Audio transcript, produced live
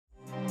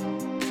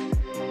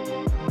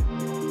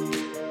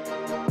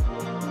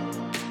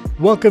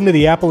Welcome to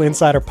the Apple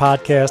Insider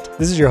Podcast.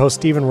 This is your host,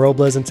 Stephen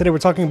Robles, and today we're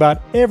talking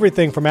about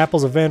everything from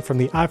Apple's event from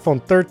the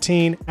iPhone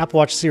 13, Apple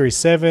Watch Series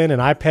 7,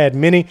 and iPad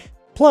mini,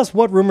 plus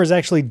what rumors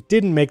actually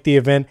didn't make the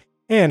event,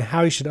 and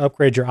how you should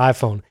upgrade your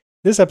iPhone.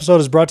 This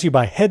episode is brought to you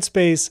by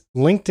Headspace,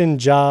 LinkedIn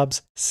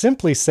Jobs,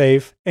 Simply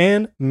Safe,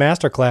 and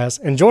Masterclass.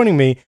 And joining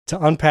me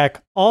to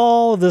unpack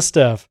all of this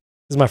stuff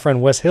is my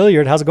friend Wes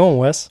Hilliard. How's it going,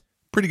 Wes?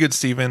 Pretty good,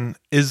 Stephen.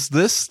 Is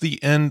this the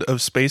end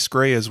of space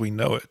gray as we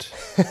know it?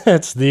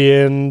 It's the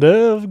end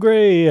of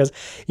gray.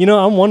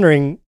 I'm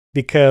wondering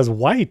because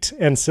white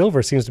and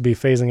silver seems to be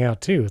phasing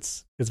out too.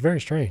 It's very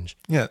strange.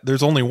 Yeah,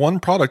 there's only one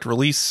product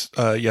release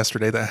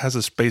yesterday that has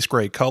a space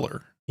gray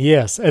color.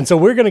 Yes, and so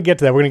we're going to get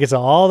to that. We're going to get to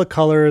all the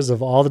colors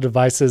of all the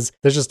devices.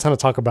 There's just a ton to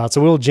talk about,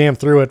 so we'll jam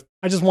through it.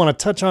 I just want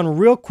to touch on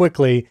real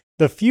quickly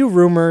the few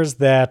rumors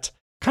that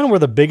kind of were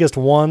the biggest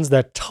ones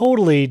that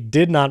totally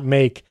did not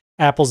make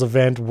Apple's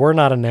event, were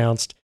not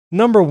announced.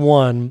 Number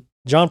one,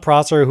 John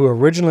Prosser, who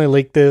originally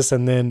leaked this,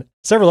 and then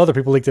several other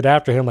people leaked it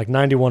after him, like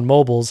 91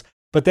 Mobiles.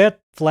 But that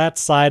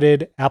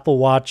flat-sided Apple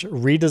Watch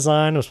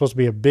redesign was supposed to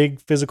be a big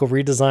physical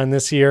redesign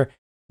this year.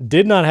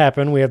 Did not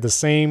happen. We have the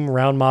same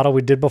round model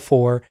we did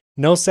before.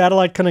 No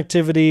satellite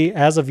connectivity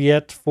as of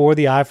yet for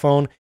the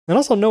iPhone, and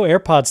also no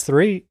AirPods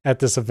 3 at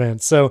this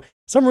event. So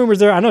some rumors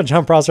there. I know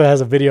John Prosser has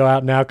a video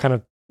out now, kind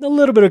of a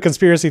little bit of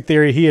conspiracy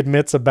theory he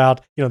admits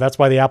about, that's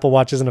why the Apple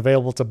Watch isn't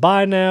available to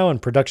buy now,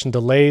 and production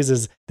delays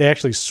is they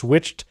actually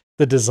switched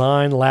the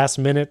design last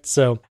minute.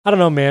 So I don't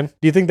know, man.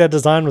 Do you think that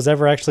design was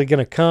ever actually going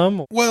to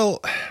come? Well,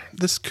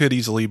 this could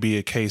easily be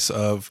a case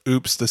of,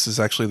 oops, this is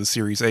actually the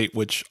Series 8,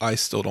 which I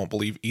still don't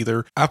believe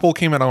either. Apple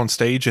came out on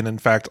stage and, in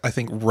fact, I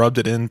think rubbed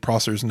it in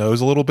Prosser's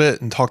nose a little bit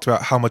and talked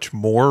about how much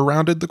more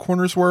rounded the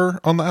corners were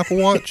on the Apple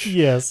Watch.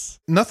 Yes.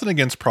 Nothing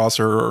against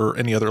Prosser or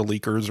any other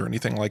leakers or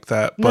anything like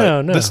that.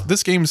 But no.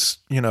 This game's,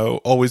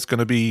 always going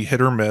to be hit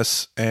or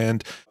miss.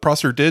 And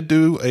Prosser did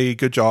do a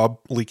good job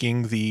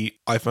leaking the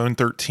iPhone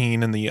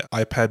 13 and the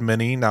iPad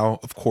mini. Now,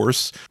 of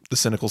course, the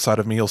cynical side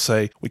of me will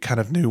say we kind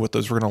of knew what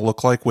those were going to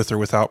look like with or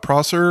without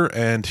Prosser,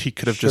 and he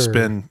could have just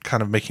been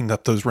kind of making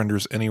up those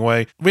renders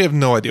anyway. We have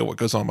no idea what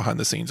goes on behind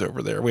the scenes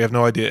over there. We have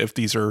no idea if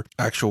these are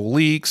actual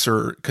leaks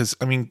or because,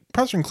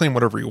 Prosser can claim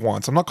whatever he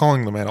wants. I'm not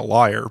calling the man a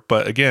liar,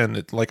 but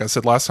again, like I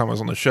said last time I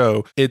was on the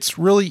show, it's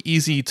really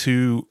easy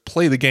to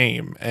play the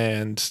game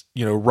and,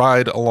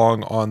 ride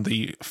along on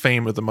the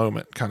fame of the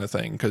moment kind of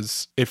thing.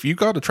 Because if you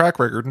got a track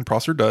record, and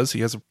Prosser does,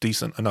 he has a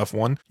decent enough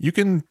one, you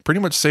can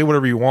pretty much say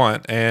whatever you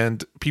want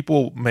and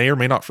people may or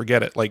may not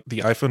forget it. Like the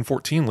iPhone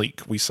 14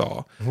 leak we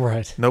saw.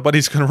 Right.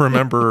 Nobody's going to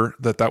remember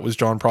that was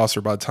John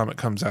Prosser by the time it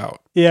comes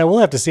out. Yeah, we'll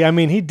have to see.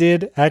 He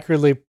did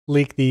accurately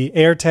leak the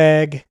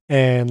AirTag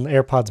and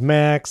AirPods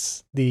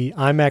Max. The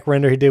iMac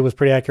render he did was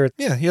pretty accurate.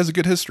 Yeah, he has a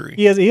good history.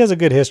 He has a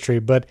good history,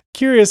 but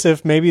curious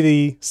if maybe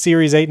the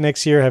Series 8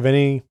 next year have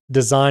any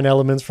design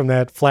elements from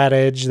that flat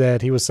edge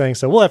that he was saying.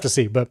 So we'll have to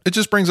see. But it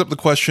just brings up the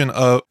question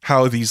of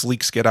how these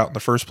leaks get out in the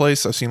first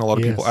place. I've seen a lot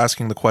of people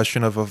asking the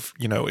question of,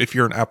 if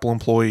you're an Apple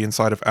employee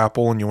inside of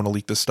Apple and you want to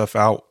leak this stuff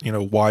out,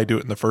 why do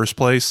it in the first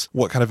place?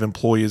 What kind of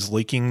employee is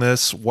leaking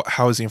this?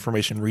 How is the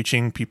information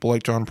reaching people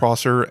like John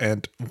Prosser,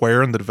 and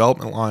where in the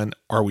development line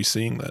are we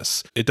seeing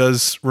this? It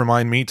does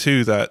remind me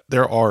too that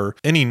there are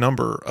any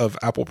number of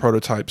Apple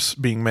prototypes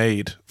being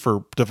made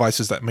for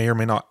devices that may or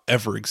may not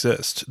ever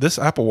exist. This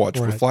Apple Watch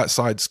with flat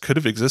sides could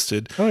have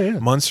existed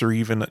months or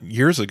even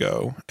years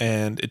ago,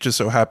 and it just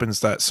so happens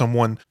that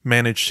someone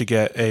managed to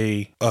get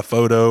a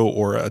photo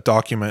or a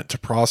document to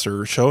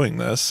Prosser showing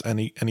this, and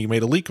he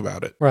made a leak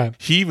about it. Right.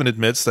 He even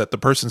admits that the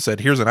person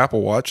said, here's an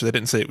Apple Watch. They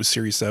didn't say it was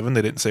Series 7.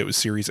 They didn't say it was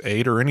Series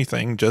 8 or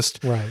anything.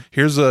 Just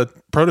here's a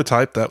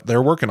prototype that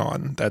they're working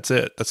on. That's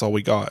it. That's all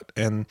we got.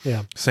 And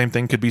same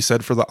thing could be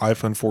said for the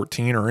iPhone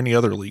 14 or any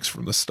other leaks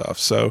from this stuff.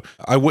 So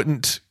I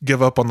wouldn't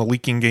give up on the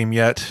leaking game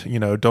yet.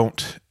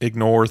 Don't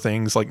ignore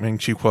things like Ming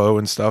Chi Kuo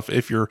and stuff.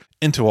 If you're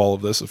into all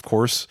of this, of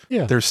course,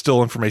 there's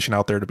still information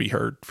out there to be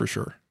heard for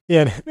sure.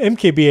 Yeah, and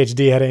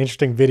MKBHD had an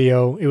interesting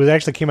video. It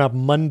actually came out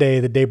Monday,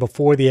 the day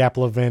before the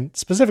Apple event,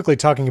 specifically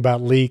talking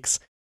about leaks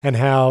and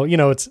how,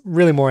 it's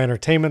really more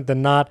entertainment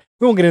than not.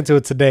 We won't get into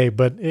it today,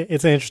 but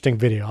it's an interesting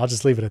video. I'll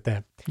just leave it at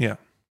that. Yeah.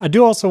 I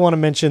do also want to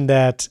mention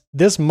that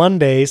this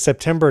Monday,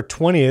 September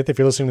 20th, if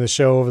you're listening to the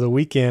show over the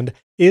weekend,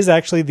 is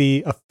actually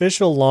the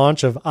official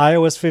launch of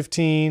iOS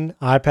 15,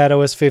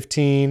 iPadOS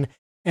 15,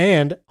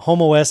 and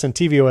HomeOS and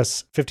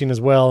tvOS 15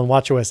 as well, and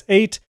watchOS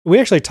 8. We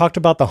actually talked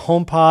about the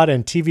HomePod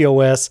and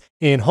tvOS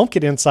in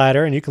HomeKit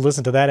Insider, and you can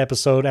listen to that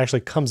episode. It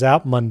actually comes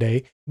out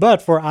Monday.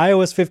 But for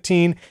iOS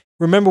 15,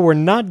 remember, we're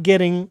not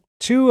getting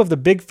two of the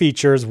big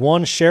features.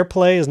 One,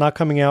 SharePlay is not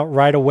coming out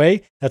right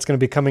away. That's going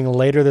to be coming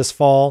later this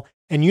fall.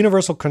 And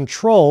Universal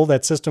Control,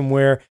 that system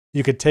where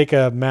you could take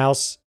a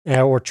mouse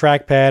or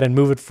trackpad and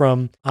move it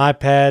from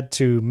iPad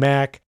to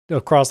Mac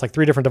across like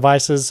 3 different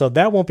devices. So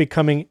that won't be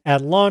coming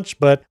at launch,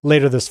 but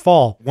later this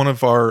fall. One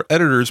of our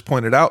editors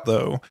pointed out,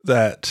 though,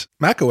 that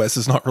macOS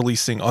is not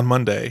releasing on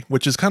Monday,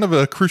 which is kind of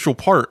a crucial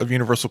part of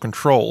Universal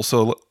Control.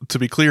 So to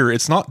be clear,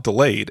 it's not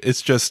delayed.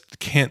 It's just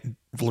can't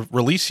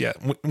release yet.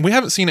 We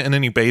haven't seen it in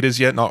any betas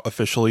yet, not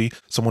officially.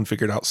 Someone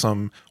figured out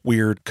some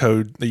weird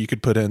code that you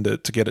could put in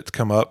to get it to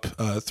come up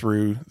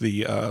through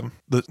the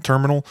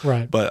terminal.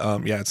 Right.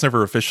 But yeah, it's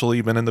never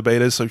officially been in the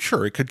beta, so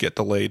sure, it could get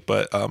delayed.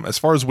 But as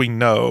far as we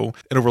know,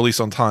 it'll release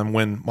on time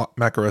when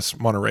macOS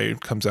Monterey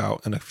comes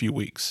out in a few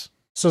weeks.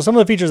 So some of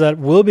the features that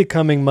will be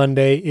coming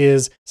Monday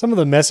is some of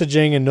the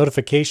messaging and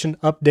notification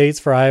updates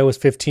for iOS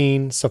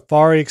 15,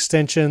 Safari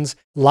extensions,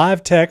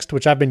 live text,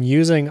 which I've been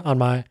using on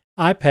my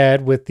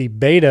iPad with the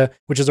beta,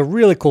 which is a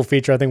really cool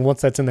feature. I think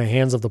once that's in the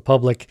hands of the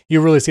public,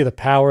 you really see the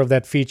power of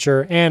that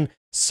feature, and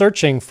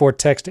searching for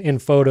text in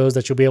photos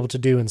that you'll be able to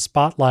do in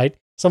Spotlight.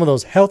 Some of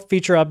those health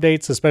feature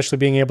updates, especially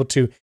being able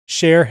to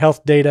share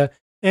health data,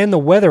 and the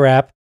weather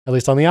app, at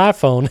least on the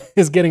iPhone,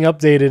 is getting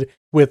updated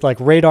with like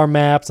radar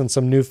maps and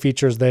some new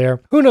features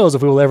there. Who knows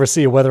if we will ever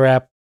see a weather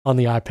app on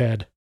the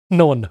iPad?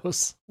 No one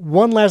knows.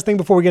 One last thing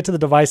before we get to the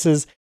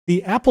devices.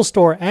 The Apple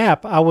Store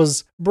app, I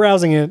was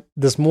browsing it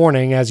this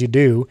morning, as you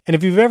do. And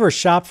if you've ever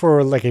shopped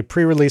for like a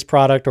pre-release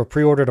product or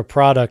pre-ordered a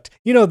product,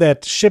 you know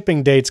that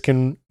shipping dates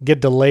can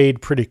get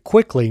delayed pretty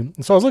quickly.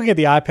 And so I was looking at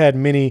the iPad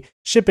mini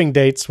shipping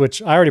dates,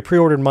 which I already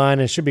pre-ordered mine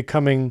and should be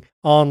coming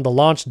on the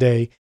launch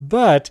day.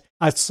 But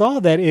I saw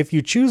that if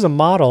you choose a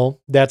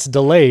model that's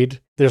delayed,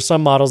 there's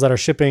some models that are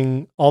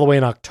shipping all the way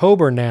in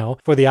October now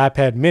for the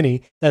iPad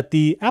mini, that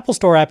the Apple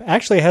Store app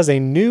actually has a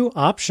new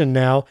option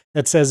now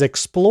that says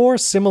explore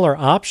similar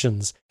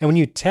options. And when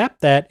you tap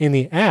that in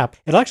the app,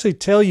 it'll actually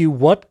tell you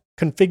what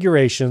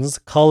configurations,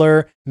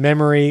 color,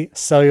 memory,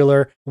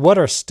 cellular, what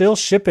are still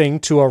shipping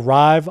to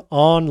arrive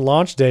on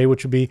launch day,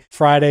 which would be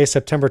Friday,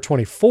 September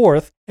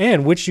 24th,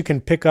 and which you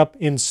can pick up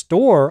in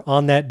store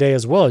on that day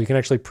as well. You can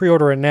actually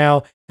pre-order it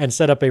now and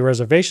set up a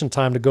reservation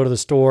time to go to the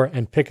store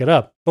and pick it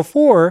up.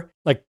 Before,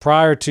 like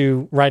prior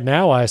to right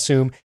now, I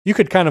assume, you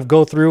could kind of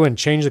go through and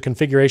change the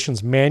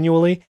configurations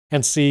manually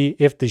and see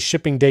if the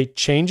shipping date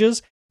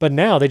changes. But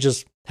now they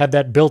just have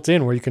that built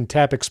in where you can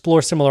tap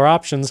explore similar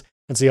options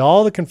and see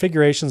all the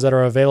configurations that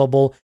are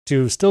available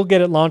to still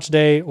get it launch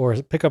day or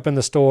pick up in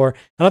the store.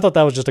 And I thought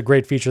that was just a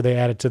great feature they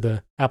added to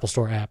the Apple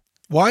Store app.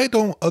 Why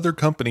don't other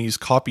companies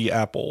copy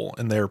Apple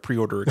in their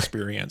pre-order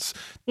experience?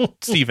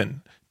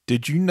 Steven,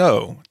 did you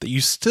know that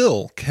you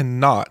still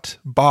cannot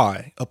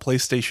buy a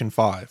PlayStation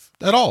 5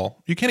 at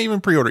all? You can't even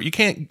pre-order.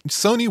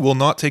 Sony will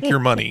not take your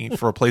money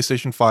for a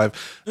PlayStation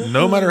 5,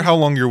 no matter how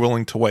long you're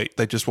willing to wait.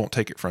 They just won't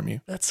take it from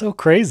you. That's so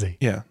crazy.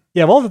 Yeah.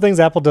 Yeah, of all the things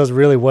Apple does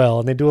really well,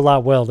 and they do a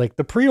lot well, like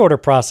the pre-order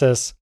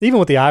process, even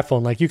with the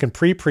iPhone, like you can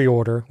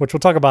pre-order, which we'll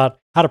talk about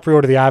how to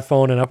pre-order the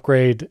iPhone and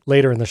upgrade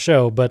later in the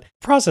show, but the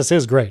process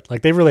is great.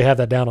 Like they really have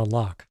that down on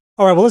lock.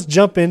 All right, well, let's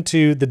jump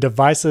into the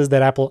devices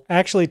that Apple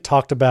actually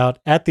talked about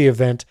at the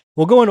event.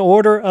 We'll go in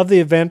order of the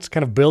event,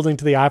 kind of building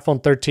to the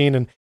iPhone 13,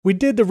 and we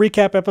did the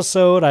recap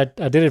episode. I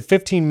did it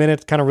 15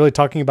 minutes, kind of really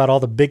talking about all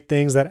the big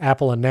things that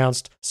Apple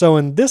announced. So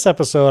in this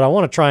episode, I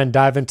want to try and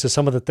dive into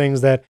some of the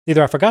things that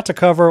either I forgot to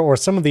cover or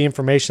some of the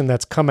information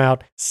that's come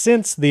out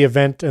since the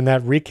event and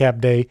that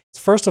recap day.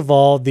 First of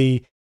all,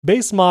 the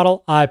base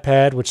model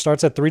iPad, which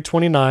starts at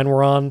 $329,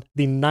 we're on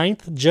the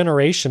 9th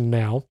generation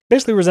now.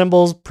 Basically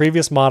resembles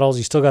previous models.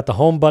 You still got the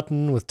home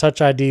button with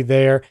Touch ID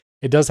there.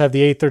 It does have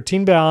the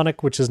A13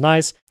 Bionic, which is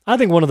nice. I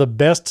think one of the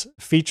best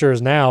features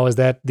now is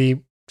that the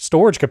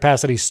storage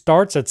capacity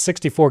starts at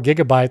 64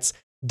 gigabytes,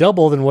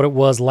 double than what it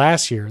was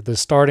last year. The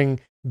starting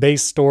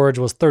base storage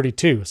was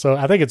 32. So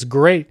I think it's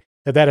great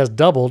that that has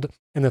doubled,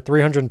 and the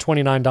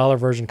 $329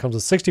 version comes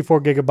with 64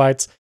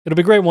 gigabytes. It'll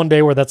be great one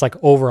day where that's like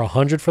over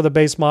 100 for the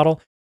base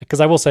model, because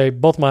I will say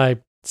both my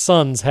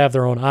sons have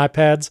their own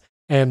iPads,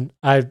 and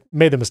I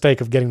made the mistake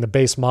of getting the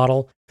base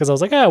model because I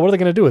was like, what are they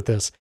going to do with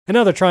this? And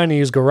now they're trying to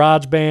use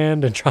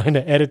GarageBand and trying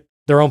to edit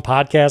their own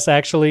podcasts,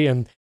 actually,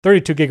 and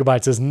 32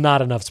 gigabytes is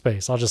not enough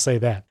space. I'll just say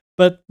that.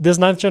 But this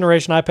 9th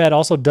generation iPad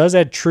also does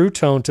add True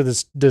Tone to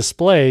this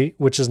display,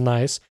 which is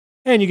nice.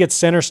 And you get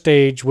Center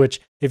Stage,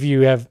 which if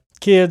you have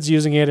kids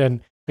using it,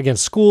 and again,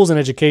 schools and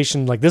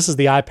education, like this is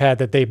the iPad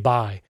that they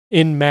buy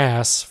in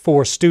mass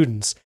for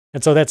students.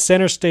 And so that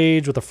Center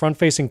Stage with a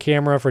front-facing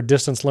camera for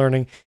distance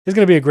learning is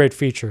going to be a great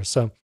feature.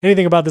 So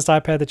anything about this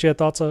iPad that you had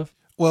thoughts of?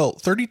 Well,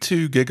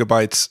 32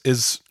 gigabytes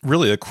is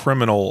really a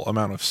criminal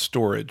amount of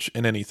storage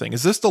in anything.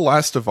 Is this the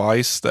last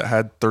device that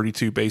had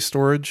 32 base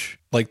storage?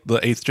 Like the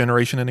 8th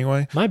generation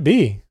anyway? Might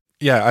be.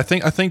 Yeah, I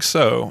think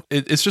so.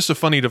 It's just a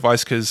funny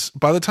device because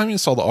by the time you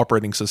install the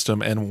operating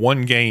system and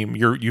one game,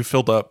 you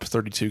filled up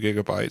 32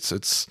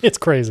 gigabytes. It's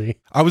crazy.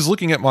 I was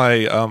looking at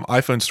my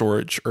iPhone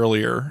storage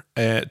earlier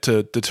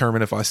to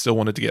determine if I still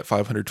wanted to get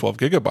 512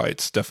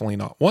 gigabytes. Definitely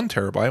not 1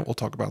 terabyte. We'll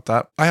talk about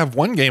that. I have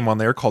one game on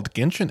there called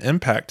Genshin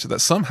Impact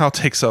that somehow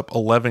takes up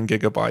 11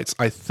 gigabytes.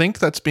 I think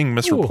that's being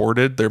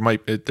misreported.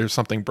 There's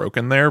something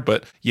broken there,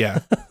 but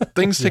yeah,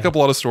 things take up a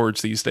lot of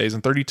storage these days,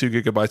 and 32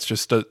 gigabytes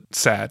just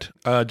sad.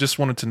 Just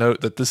wanted to note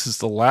that this is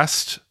the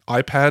last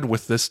iPad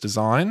with this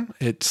design.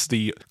 It's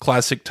the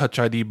classic Touch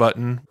ID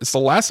button. It's the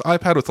last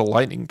iPad with a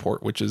lightning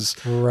port, which is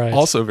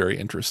also very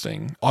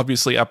interesting.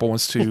 Obviously, Apple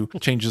wants to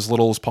change as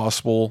little as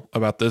possible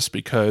about this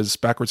because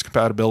backwards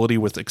compatibility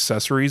with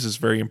accessories is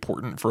very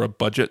important for a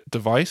budget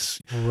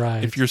device.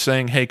 Right. If you're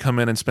saying, hey, come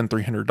in and spend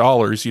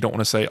 $300, you don't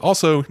want to say,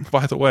 also,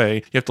 by the way,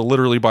 you have to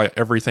literally buy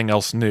everything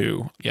else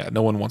new. Yeah,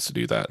 no one wants to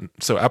do that.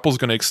 So Apple's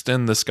going to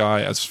extend this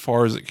guy as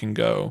far as it can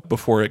go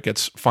before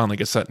it finally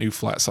gets that new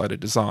flat-sided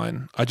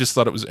design. I just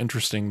thought it was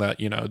interesting that,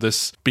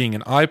 this being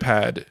an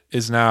iPad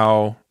is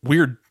now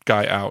weird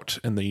guy out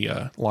in the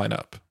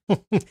lineup.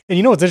 And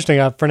you know what's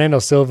interesting? Fernando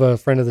Silva, a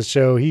friend of the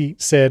show, he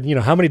said,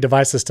 how many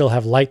devices still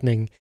have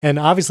Lightning? And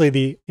obviously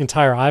the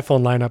entire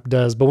iPhone lineup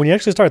does. But when you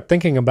actually start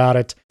thinking about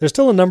it, there's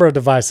still a number of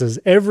devices.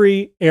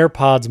 Every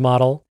AirPods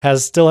model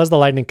still has the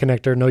Lightning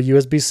connector, no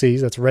USB-C.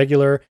 That's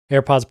regular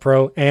AirPods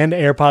Pro and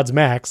AirPods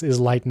Max is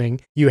Lightning.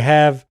 You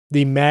have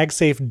the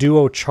MagSafe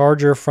Duo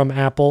charger from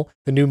Apple.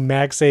 The new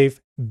MagSafe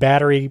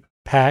battery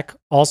pack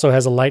also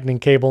has a lightning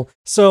cable.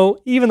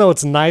 So even though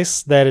it's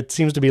nice that it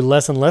seems to be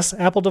less and less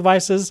Apple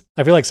devices,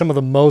 I feel like some of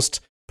the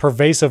most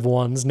pervasive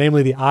ones,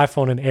 namely the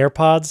iPhone and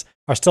AirPods,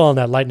 are still on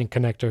that lightning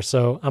connector.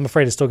 So I'm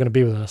afraid it's still going to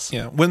be with us.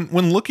 Yeah.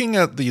 When looking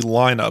at the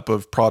lineup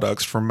of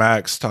products from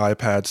Macs to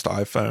iPads to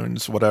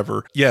iPhones,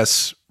 whatever,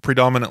 yes,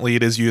 predominantly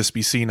it is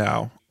USB-C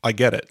now. I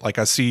get it. Like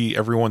I see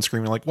everyone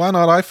screaming like, why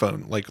not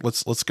iPhone? Like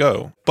let's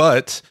go.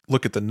 But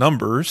look at the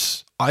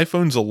numbers.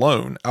 iPhones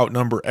alone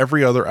outnumber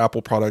every other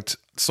Apple product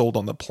sold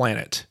on the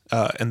planet.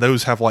 And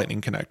those have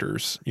lightning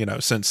connectors,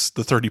 since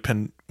the 30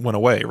 pin went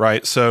away,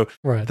 right? So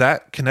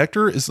that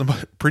connector is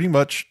pretty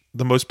much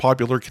the most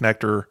popular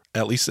connector,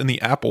 at least in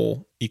the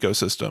Apple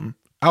ecosystem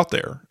out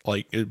there,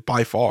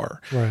 by far.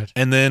 Right.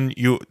 And then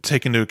you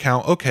take into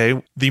account,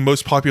 okay, the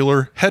most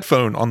popular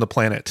headphone on the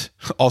planet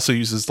also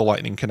uses the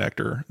lightning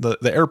connector, the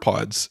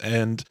AirPods,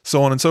 and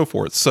so on and so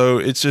forth. So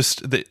it's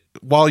just that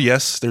while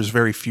yes, there's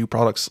very few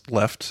products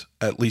left,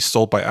 at least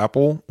sold by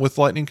Apple with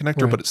lightning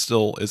connector, but it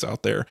still is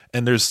out there.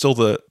 And there's still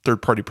the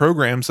third-party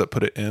programs that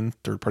put it in,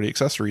 third-party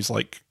accessories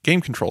like game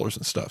controllers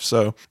and stuff.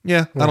 So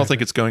yeah, I don't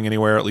think it's going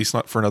anywhere, at least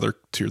not for another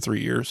 2 or 3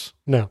 years.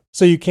 No.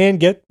 So you can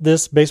get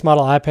this base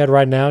model iPad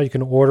right now. You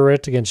can order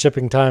it. Again,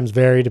 shipping times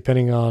vary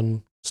depending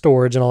on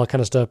storage and all that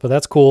kind of stuff, but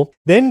that's cool.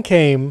 Then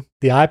came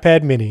the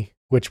iPad mini,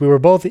 which we were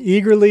both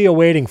eagerly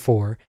awaiting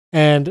for.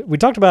 And we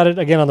talked about it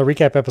again on the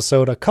recap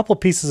episode, a couple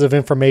pieces of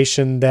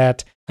information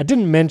that I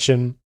didn't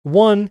mention.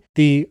 One,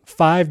 the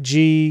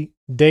 5G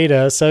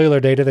data, cellular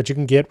data that you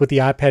can get with the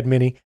iPad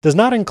mini does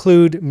not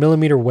include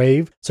millimeter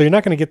wave. So you're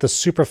not going to get the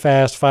super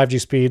fast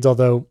 5G speeds,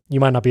 although you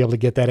might not be able to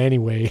get that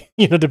anyway,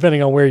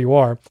 depending on where you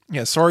are.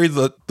 Yeah, sorry,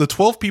 the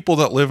 12 people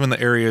that live in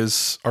the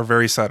areas are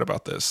very sad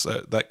about this,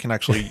 that can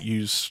actually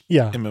use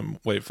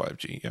wave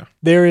 5G. Yeah.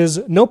 There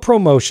is no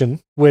promotion,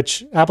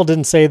 which Apple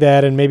didn't say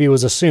that, and maybe it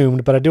was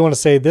assumed, but I do want to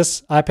say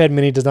this iPad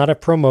mini does not have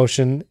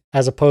promotion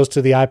as opposed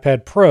to the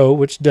iPad Pro,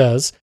 which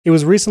does. It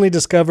was recently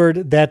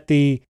discovered that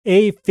the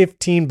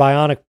A15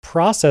 Bionic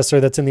processor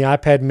that's in the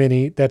iPad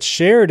mini that's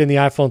shared in the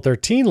iPhone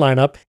 13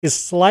 lineup is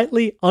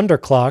slightly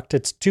underclocked.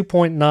 It's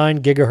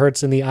 2.9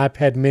 gigahertz in the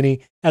iPad mini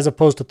as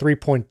opposed to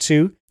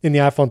 3.2 in the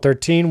iPhone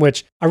 13,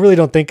 which I really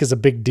don't think is a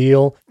big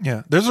deal.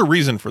 Yeah, there's a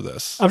reason for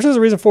this. I'm sure there's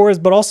a reason for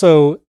it, but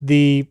also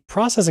the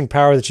processing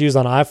power that's used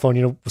on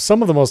iPhone,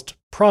 some of the most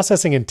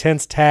processing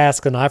intense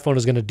tasks an iPhone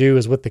is going to do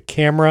is with the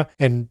camera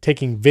and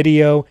taking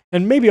video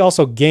and maybe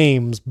also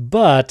games,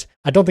 but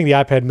I don't think the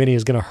iPad mini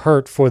is going to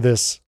hurt for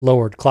this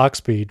lowered clock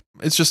speed.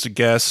 It's just a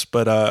guess,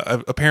 but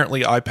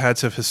apparently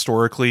iPads have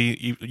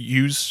historically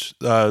used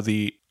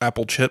the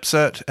Apple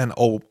chipset and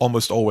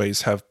almost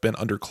always have been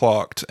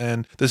underclocked.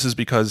 And this is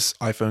because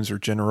iPhones are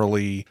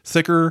generally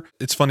thicker.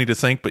 It's funny to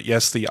think, but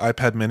yes, the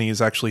iPad mini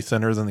is actually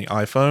thinner than the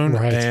iPhone,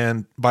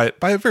 and by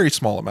a very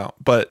small amount,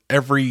 but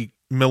every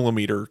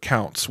millimeter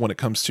counts when it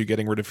comes to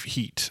getting rid of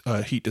heat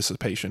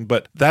dissipation.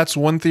 But that's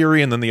one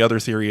theory. And then the other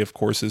theory, of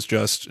course, is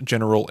just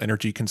general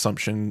energy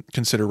consumption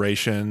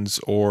considerations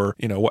or,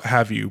 what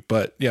have you.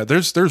 But yeah,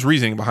 there's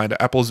reasoning behind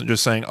it. Apple isn't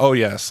just saying, oh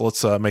yes,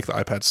 let's make the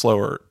iPad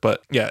slower.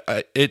 But yeah,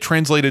 it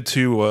translated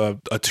to a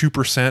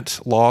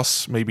 2%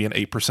 loss, maybe an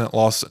 8%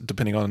 loss,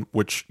 depending on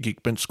which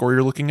Geekbench score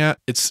you're looking at.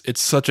 It's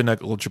such a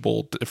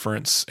negligible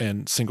difference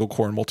in single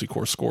core and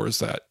multi-core scores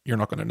that you're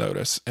not going to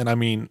notice. And I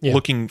mean,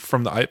 looking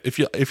from if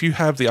you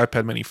have the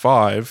iPad mini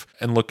 5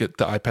 and look at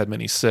the iPad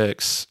mini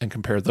 6 and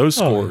compare those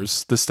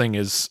scores, this thing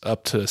is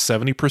up to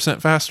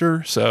 70%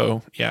 faster.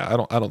 So yeah,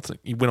 I don't think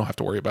we don't have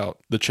to worry about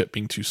the chip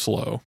being too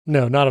slow.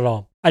 No, not at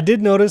all. I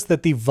did notice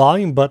that the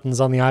volume buttons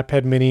on the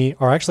iPad mini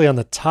are actually on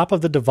the top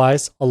of the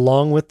device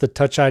along with the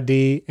Touch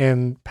ID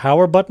and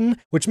power button,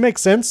 which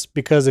makes sense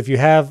because if you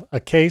have a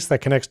case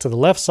that connects to the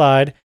left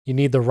side, you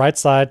need the right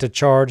side to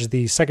charge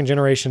the second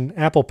generation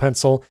Apple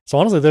Pencil. So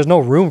honestly, there's no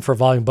room for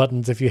volume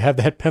buttons if you have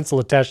that pencil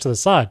attached to the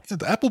side. Yeah,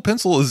 the Apple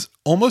Pencil is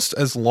almost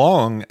as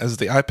long as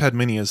the iPad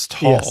mini is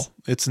tall. Yes.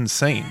 It's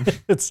insane.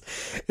 It's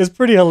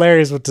pretty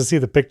hilarious to see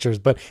the pictures,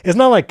 but it's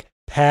not like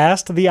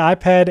past the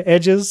iPad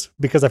edges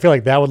because I feel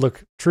like that would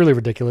look truly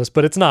ridiculous,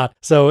 but it's not.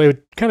 So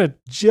it kind of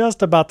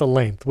just about the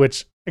length,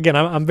 which again,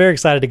 I'm very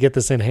excited to get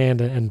this in hand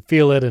and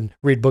feel it and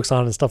read books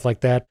on it and stuff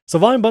like that. So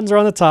volume buttons are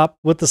on the top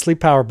with the sleep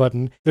power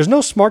button. There's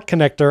no smart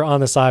connector on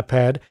this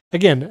iPad.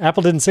 Again,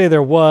 Apple didn't say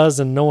there was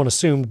and no one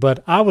assumed,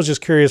 but I was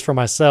just curious for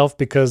myself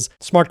because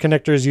smart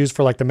connector is used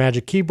for like the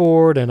Magic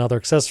Keyboard and other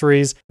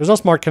accessories. There's no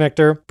smart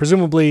connector.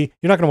 Presumably,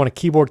 you're not going to want a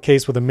keyboard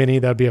case with a mini.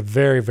 That would be a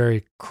very,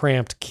 very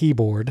cramped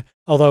keyboard.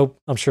 Although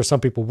I'm sure some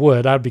people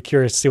would. I'd be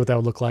curious to see what that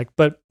would look like.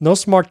 But no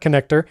smart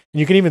connector. And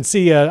you can even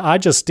see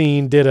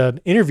iJustine did an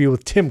interview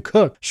with Tim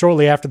Cook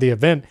shortly after the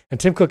event. And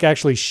Tim Cook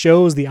actually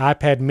shows the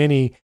iPad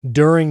mini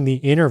during the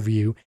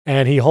interview.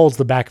 And he holds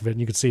the back of it. And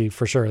you can see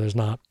for sure there's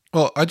not.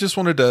 Well, I just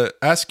wanted to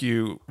ask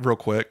you real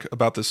quick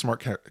about this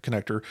smart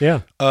connector.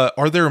 Yeah.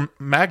 Are there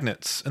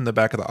magnets in the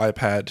back of the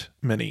iPad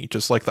mini,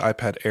 just like the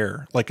iPad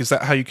Air? Like, is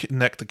that how you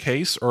connect the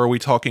case? Or are we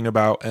talking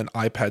about an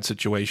iPad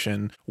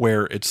situation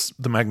where it's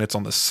the magnets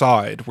on the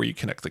side where you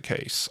connect the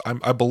case?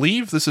 I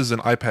believe this is an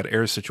iPad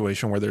Air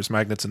situation where there's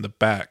magnets in the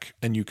back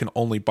and you can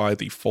only buy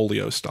the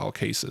folio style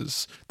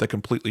cases that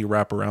completely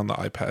wrap around the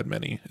iPad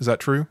mini. Is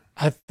that true?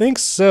 I think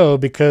so,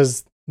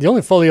 because the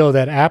only folio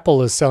that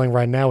Apple is selling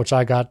right now, which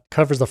I got,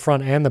 covers the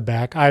front and the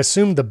back. I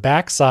assume the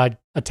back side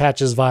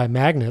attaches via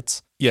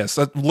magnets. Yes,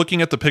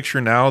 looking at the picture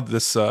now,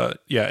 this,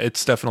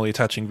 it's definitely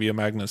attaching via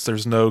magnets.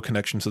 There's no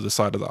connection to the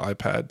side of the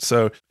iPad.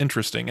 So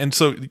interesting. And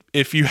so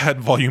if you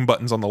had volume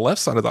buttons on the left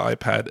side of the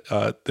iPad,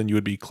 then you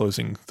would be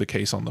closing the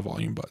case on the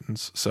volume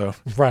buttons. So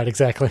right,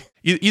 exactly.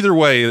 Either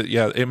way,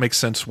 yeah, it makes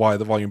sense why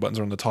the volume buttons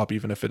are on the top,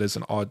 even if it is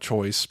an odd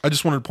choice. I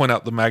just wanted to point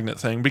out the magnet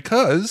thing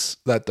because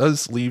that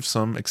does leave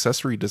some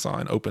accessory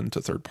design open to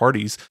third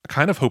parties.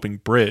 Kind of hoping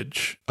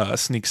Bridge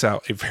sneaks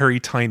out a very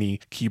tiny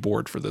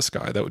keyboard for this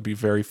guy. That would be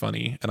very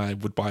funny, and I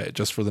would buy it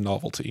just for the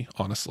novelty,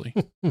 honestly.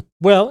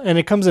 Well, and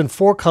it comes in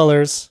 4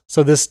 colors.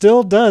 So this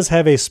still does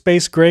have a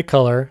space gray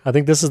color. I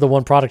think this is the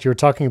one product you were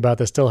talking about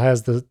that still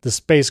has the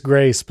space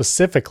gray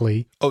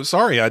specifically. Oh,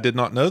 sorry, I did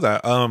not know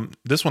that.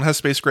 This one has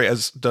space gray,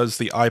 as does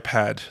the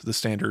iPad, the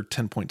standard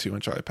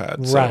 10.2-inch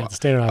iPad. So right, the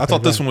standard iPad. I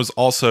thought this one was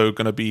also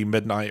going to be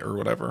midnight or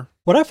whatever.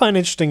 What I find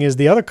interesting is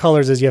the other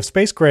colors is you have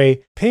space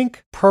gray,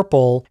 pink,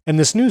 purple, and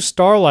this new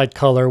Starlight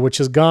color, which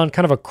has gone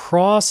kind of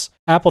across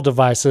Apple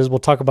devices. We'll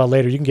talk about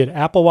later. You can get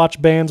Apple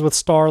Watch bands with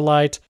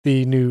Starlight.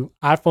 The new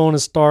iPhone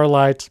is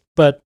Starlight.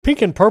 But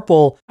pink and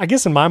purple, I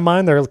guess in my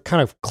mind, they're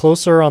kind of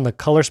closer on the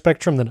color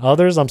spectrum than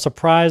others. I'm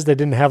surprised they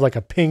didn't have like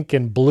a pink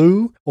and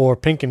blue or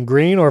pink and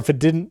green, or if it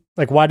didn't,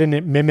 like why didn't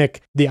it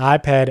mimic the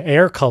iPad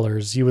Air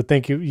colors? You would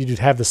think you'd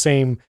have the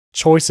same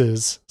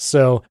choices.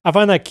 So I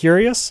find that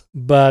curious,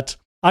 but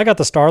I got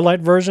the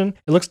Starlight version.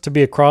 It looks to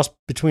be a cross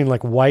between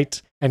like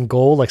white and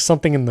gold, like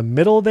something in the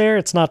middle there.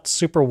 It's not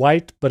super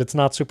white, but it's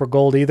not super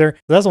gold either.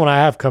 That's the one I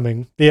have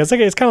coming. Yeah, it's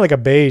kind of like a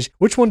beige.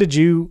 Which one did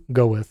you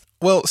go with?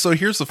 Well, so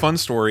here's the fun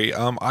story.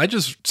 I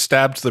just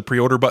stabbed the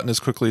pre-order button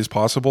as quickly as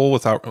possible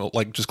without,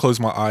 like, just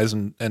closed my eyes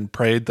and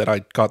prayed that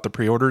I got the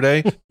pre-order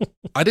day.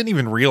 I didn't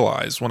even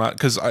realize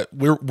because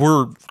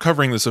we're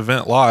covering this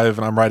event live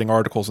and I'm writing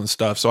articles and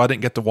stuff, so I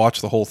didn't get to watch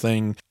the whole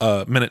thing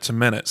minute to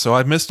minute. So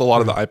I missed a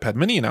lot of the iPad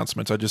mini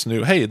announcements. I just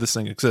knew, hey, this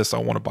thing exists. I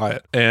want to buy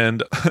it.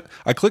 And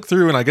I clicked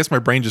through and I guess my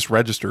brain just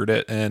registered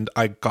it and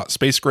I got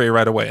space gray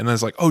right away. And then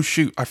it's like, oh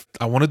shoot,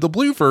 I wanted the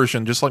blue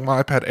version just like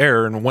my iPad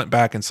Air, and went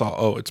back and saw,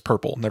 oh, it's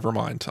purple. Never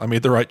mind. I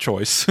made the right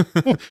choice.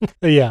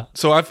 Yeah.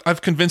 So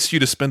I've convinced you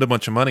to spend a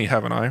bunch of money,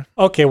 haven't I?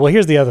 Okay, well,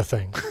 here's the other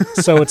thing.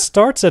 So it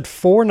starts at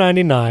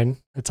 $499.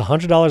 It's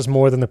 $100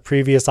 more than the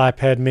previous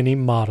iPad mini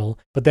model,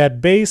 but that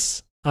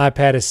base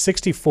iPad is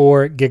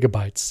 64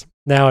 gigabytes.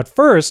 Now, at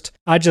first,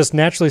 I just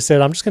naturally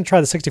said, I'm just going to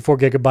try the 64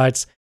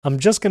 gigabytes. I'm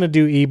just going to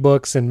do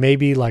ebooks and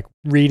maybe like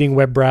reading,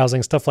 web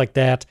browsing, stuff like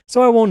that.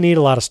 So I won't need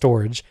a lot of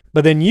storage.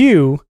 But then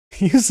you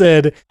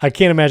said, I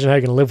can't imagine how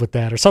you're going to live with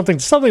that, or something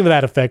to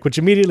that effect, which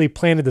immediately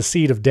planted the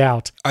seed of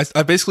doubt.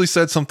 I basically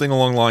said something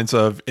along the lines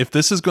of, if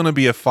this is going to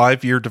be a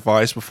 5-year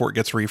device before it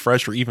gets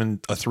refreshed, or even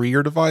a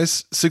 3-year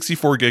device,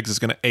 64 gigs is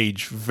going to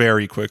age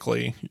very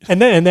quickly. And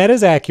that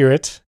is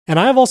accurate. And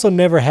I've also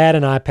never had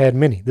an iPad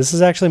mini. This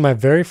is actually my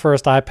very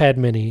first iPad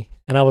mini.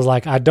 And I was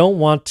like, I don't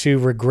want to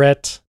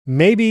regret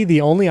maybe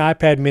the only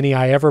iPad mini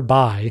I ever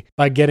buy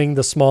by getting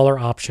the smaller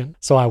option.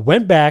 So I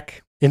went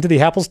back into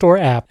the Apple Store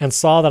app and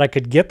saw that I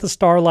could get the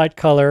Starlight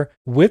color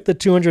with the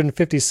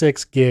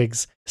 256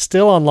 gigs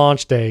still on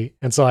launch day.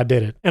 And so I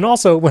did it. And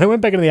also, when I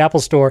went back into the Apple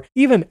Store,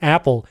 even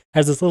Apple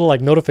has this little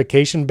like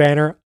notification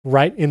banner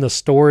right in the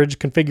storage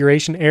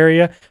configuration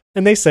area.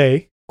 And they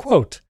say,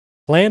 quote,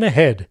 plan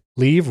ahead,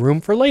 leave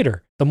room for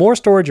later. The more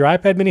storage your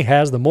iPad mini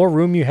has, the more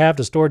room you have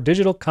to store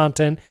digital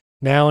content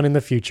now and in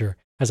the future.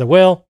 I said,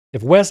 well,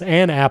 if Wes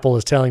and Apple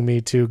is telling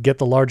me to get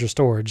the larger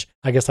storage,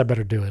 I guess I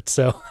better do it.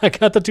 So I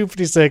got the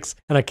 256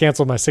 and I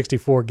canceled my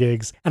 64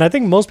 gigs. And I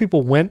think most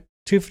people went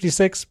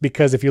 256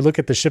 because if you look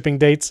at the shipping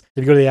dates,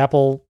 if you go to the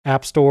Apple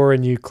App Store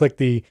and you click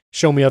the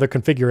show me other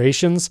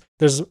configurations,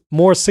 there's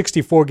more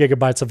 64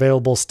 gigabytes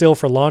available still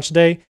for launch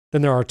day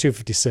than there are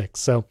 256.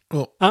 So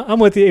Well, I'm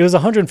with you. It was a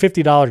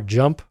 $150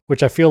 jump,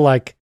 which I feel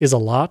like is a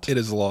lot. it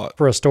is a lot.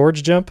 For a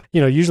storage jump.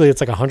 Usually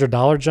it's like a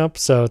 $100 jump.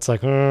 So it's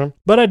like,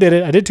 but I did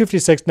it. I did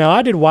 256. Now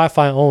I did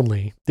Wi-Fi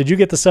only. Did you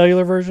get the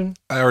cellular version?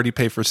 I already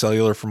pay for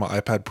cellular for my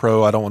iPad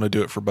Pro. I don't want to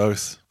do it for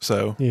both.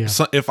 So, Yeah.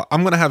 so if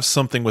I'm going to have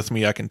something with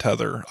me, I can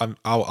tether.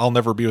 I'll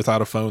never be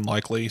without a phone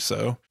likely.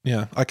 So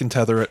yeah, I can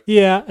tether it.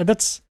 Yeah,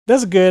 that's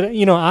good.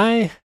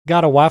 I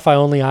got a Wi-Fi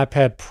only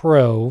iPad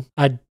Pro.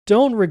 I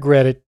don't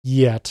regret it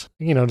yet.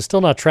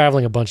 Still not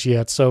traveling a bunch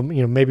yet. So,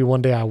 maybe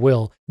one day I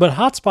will. But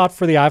hotspot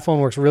for the iPhone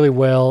works really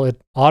well. It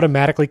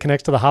automatically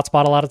connects to the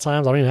hotspot a lot of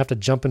times. I don't even have to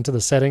jump into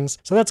the settings.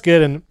 So that's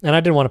good. And I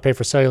didn't want to pay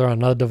for cellular on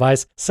another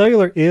device.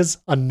 Cellular is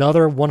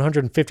another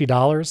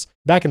 $150.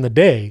 Back in the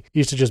day, it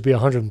used to just be a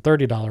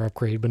 $130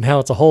 upgrade, but now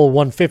it's a whole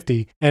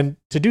 $150. And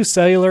to do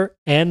cellular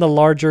and the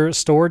larger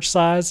storage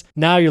size,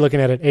 now you're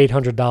looking at an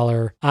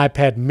 $800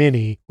 iPad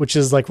mini, which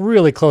is like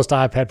really close to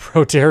iPad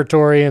Pro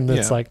territory. And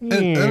it's like,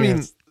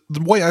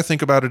 the way I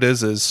think about it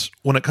is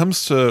when it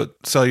comes to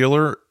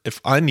cellular, if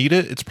I need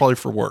it, it's probably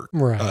for work.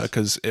 Right.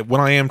 Because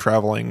when I am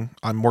traveling,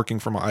 I'm working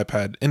from my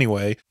iPad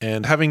anyway.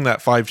 And having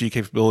that 5G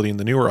capability in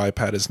the newer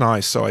iPad is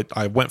nice. So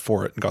I went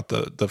for it and got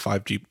the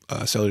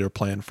 5G cellular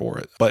plan for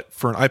it. But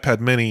for an iPad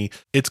mini,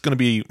 it's going to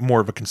be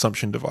more of a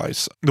consumption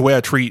device. The way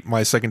I treat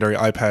my secondary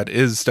iPad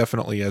is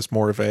definitely as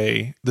more of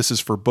this is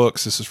for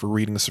books, this is for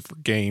reading, this is for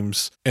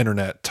games,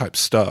 internet type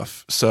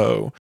stuff.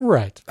 So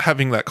right.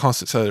 having that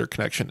constant cellular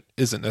connection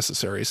isn't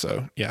necessary.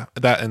 So yeah,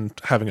 that and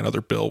having another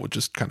bill would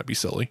just kind of be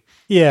silly.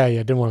 Yeah,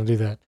 didn't want to do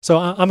that. So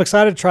I'm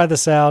excited to try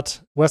this out.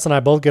 Wes and I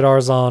both get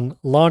ours on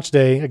launch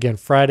day, again,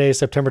 Friday,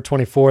 September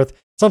 24th.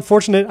 It's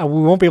unfortunate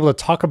we won't be able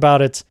to talk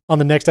about it on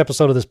the next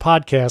episode of this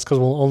podcast because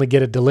we'll only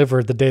get it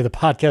delivered the day the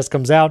podcast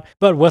comes out.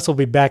 But Wes will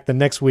be back the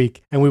next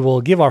week and we will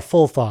give our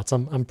full thoughts.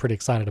 I'm pretty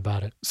excited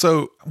about it.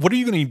 So what are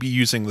you going to be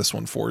using this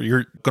one for?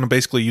 You're going to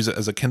basically use it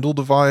as a Kindle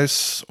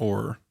device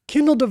or?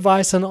 Kindle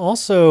device. And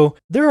also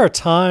there are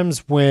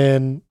times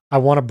when I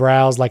want to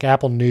browse like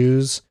Apple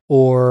News,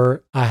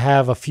 or I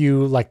have a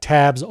few like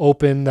tabs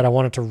open that I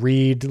wanted to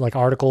read, like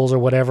articles or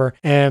whatever.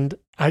 And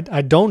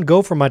I don't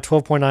go for my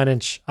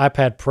 12.9-inch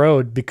iPad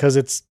Pro because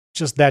it's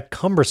just that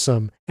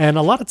cumbersome. And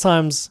a lot of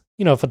times,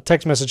 if a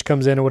text message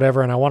comes in or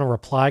whatever and I want to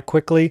reply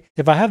quickly,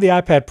 if I have the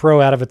iPad Pro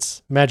out of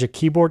its Magic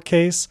Keyboard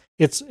case,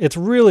 it's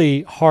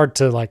really hard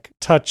to like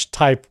touch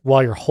type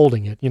while you're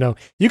holding it.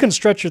 You can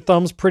stretch your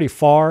thumbs pretty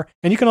far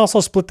and you can also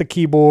split the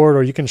keyboard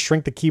or you can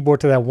shrink the keyboard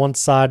to that one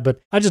side,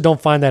 but I just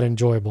don't find that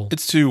enjoyable.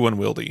 It's too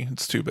unwieldy.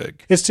 It's too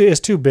big. It's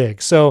too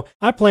big. So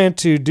I plan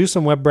to do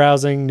some web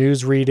browsing,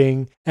 news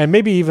reading, and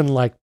maybe even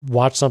like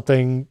watch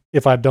something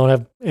if I don't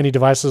have any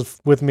devices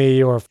with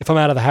me or if I'm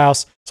out of the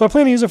house. So I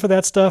plan to use it for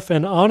that stuff.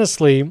 And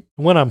honestly,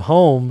 when I'm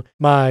home,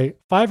 my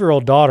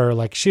 5-year-old daughter,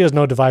 like she has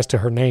no device to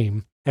her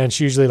name. And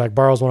she usually like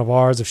borrows one of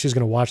ours if she's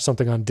going to watch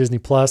something on Disney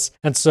Plus.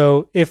 And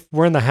so if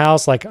we're in the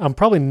house, like I'm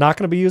probably not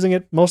going to be using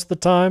it most of the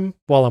time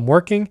while I'm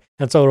working.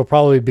 And so it'll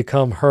probably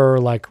become her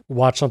like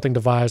watch something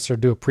device or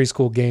do a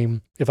preschool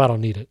game if I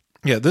don't need it.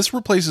 Yeah, this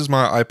replaces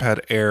my iPad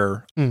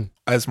Air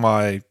as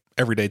my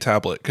everyday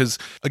tablet because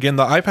again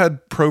the iPad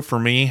Pro for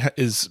me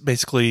is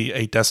basically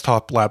a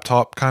desktop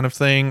laptop kind of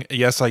thing.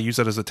 Yes, I use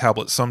it as a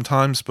tablet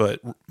sometimes, but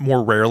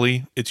more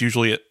rarely. It's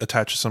usually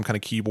attached to some kind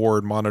of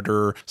keyboard,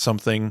 monitor,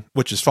 something,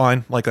 which is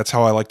fine. Like that's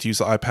how I like to use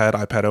the iPad.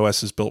 iPad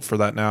OS is built for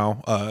that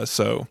now.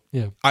 So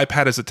yeah,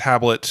 iPad as a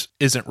tablet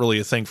isn't really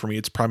a thing for me.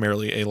 It's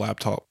primarily a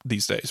laptop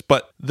these days.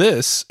 But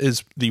this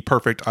is the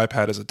perfect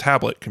iPad as a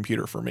tablet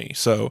computer for me.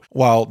 So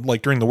while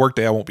like during the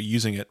workday I won't be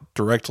using it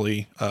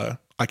directly,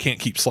 I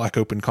can't keep Slack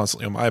open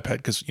constantly on my iPad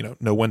because,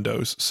 no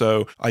Windows.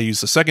 So I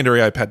use the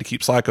secondary iPad to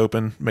keep Slack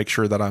open, make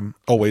sure that I'm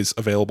always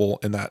available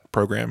in that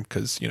program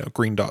because,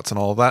 green dots and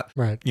all of that,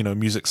 right?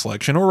 Music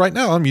selection. Or right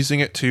now I'm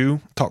using it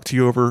to talk to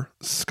you over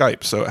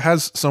Skype. So it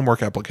has some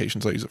work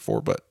applications I use it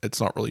for, but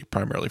it's not really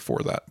primarily for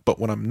that. But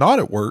when I'm not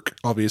at work,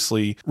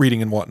 obviously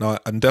reading and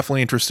whatnot, I'm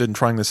definitely interested in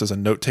trying this as a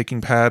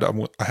note-taking pad.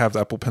 I have the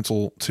Apple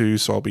Pencil too,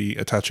 so I'll be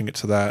attaching it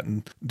to that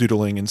and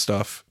doodling and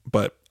stuff.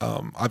 But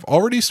I've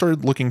already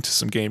started looking to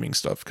some gaming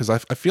stuff because I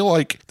feel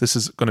like this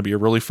is going to be a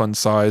really fun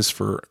size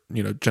for,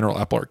 general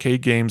Apple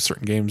Arcade games,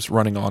 certain games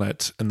running on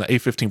it, and the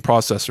A15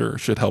 processor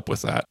should help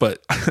with that.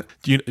 But have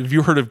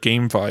you heard of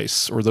Game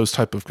Vice or those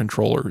type of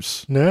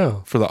controllers?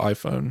 No. For the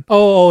iPhone?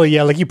 Oh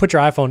yeah, like you put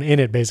your iPhone in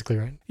it basically,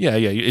 right? Yeah.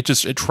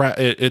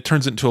 It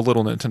turns into a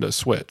little Nintendo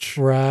Switch.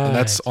 Right. And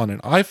that's on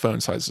an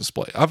iPhone size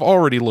display. I've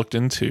already looked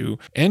into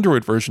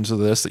Android versions of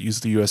this that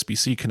use the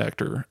USB-C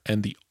connector,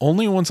 and the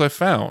only ones I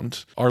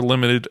found are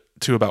limited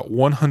to about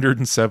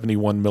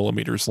 171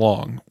 millimeters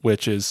long,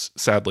 which is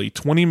sadly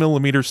 20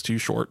 millimeters too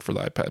short for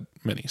the iPad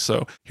mini.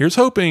 So here's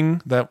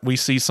hoping that we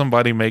see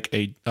somebody make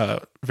a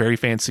very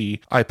fancy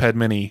iPad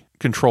mini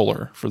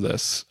controller for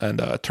this and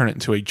turn it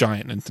into a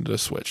giant Nintendo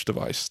Switch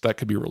device. That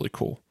could be really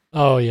cool.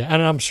 Oh yeah,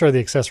 and I'm sure the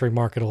accessory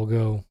market will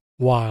go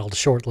wild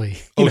shortly.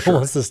 Sure.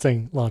 Once this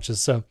thing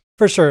launches. So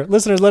For sure.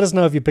 Listeners, let us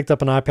know if you picked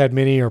up an iPad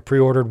mini or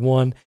pre-ordered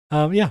one.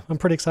 Yeah, I'm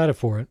pretty excited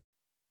for it.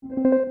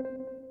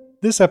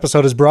 This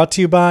episode is brought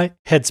to you by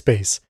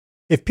Headspace.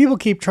 If people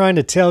keep trying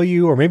to tell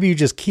you, or maybe you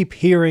just keep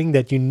hearing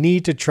that you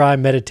need to try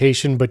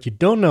meditation, but you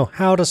don't know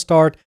how to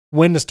start,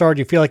 when to start,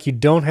 you feel like you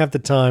don't have the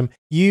time,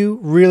 you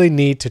really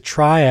need to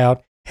try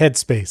out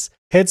Headspace.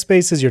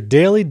 Headspace is your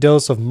daily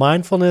dose of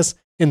mindfulness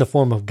in the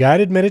form of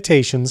guided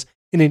meditations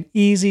in an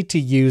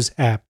easy-to-use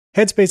app.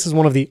 Headspace is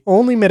one of the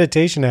only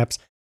meditation apps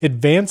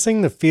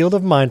advancing the field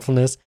of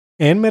mindfulness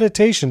and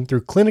meditation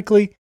through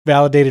clinically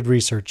validated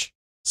research.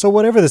 So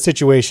whatever the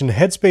situation,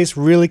 Headspace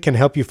really can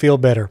help you feel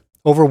better.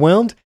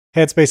 Overwhelmed?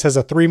 Headspace has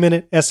a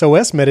 3-minute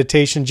SOS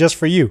meditation just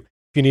for you.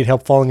 If you need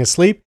help falling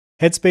asleep,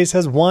 Headspace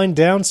has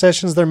wind-down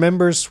sessions their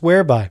members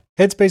swear by.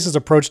 Headspace's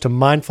approach to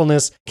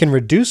mindfulness can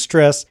reduce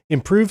stress,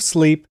 improve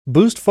sleep,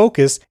 boost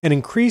focus, and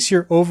increase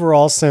your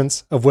overall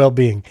sense of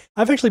well-being.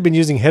 I've actually been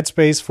using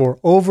Headspace for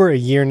over a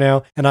year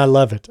now, and I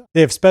love it.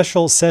 They have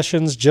special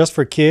sessions just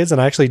for kids, and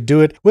I actually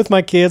do it with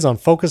my kids on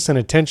focus and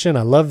attention.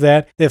 I love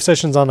that. They have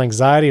sessions on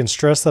anxiety and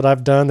stress that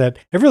I've done that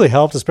have really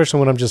helped,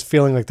 especially when I'm just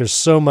feeling like there's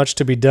so much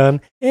to be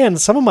done.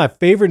 And some of my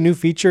favorite new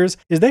features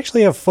is they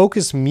actually have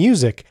focus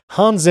music.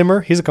 Hans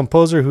Zimmer, he's a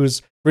composer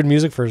who's written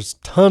music for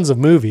tons of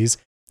movies.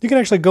 You can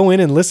actually go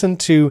in and listen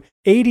to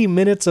 80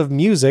 minutes of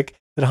music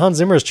that Hans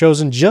Zimmer has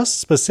chosen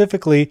just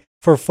specifically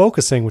for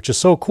focusing, which is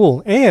so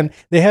cool. And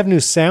they have new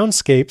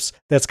soundscapes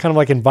that's kind of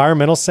like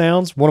environmental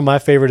sounds. One of my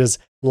favorite is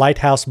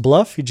Lighthouse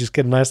Bluff. You just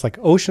get a nice like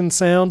ocean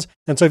sounds.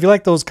 And so if you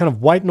like those kind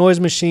of white noise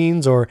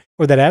machines or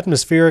that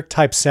atmospheric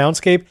type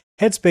soundscape,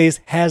 Headspace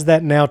has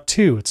that now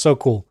too. It's so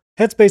cool.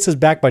 Headspace is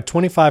backed by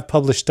 25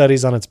 published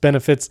studies on its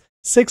benefits,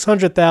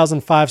 600,000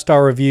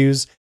 5-star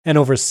reviews, and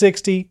over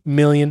 60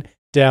 million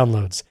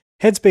downloads.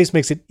 Headspace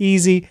makes it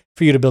easy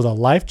for you to build a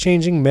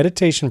life-changing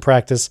meditation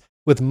practice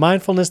with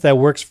mindfulness that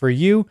works for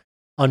you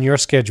on your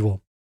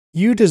schedule.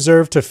 You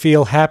deserve to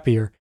feel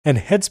happier, and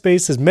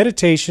Headspace is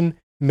meditation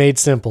made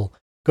simple.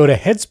 Go to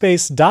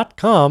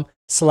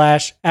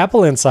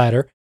headspace.com/Apple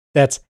Insider.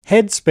 That's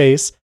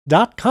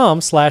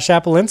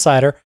headspace.com/Apple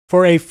Insider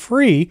for a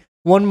free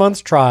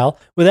 1-month trial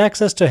with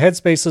access to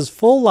Headspace's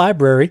full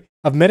library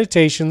of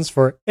meditations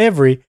for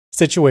every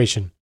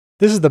situation.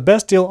 This is the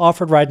best deal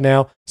offered right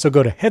now, so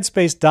go to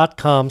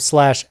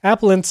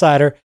headspace.com/Apple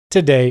Insider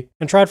today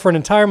and try it for an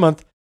entire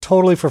month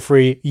totally for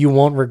free. You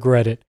won't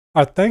regret it.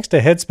 Our thanks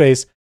to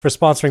Headspace for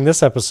sponsoring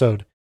this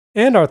episode.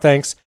 And our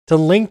thanks to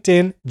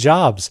LinkedIn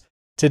Jobs.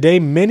 Today,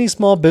 many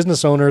small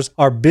business owners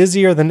are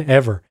busier than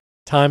ever.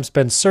 Time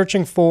spent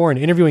searching for and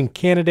interviewing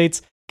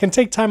candidates can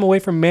take time away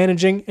from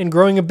managing and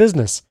growing a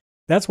business.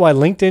 That's why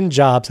LinkedIn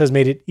Jobs has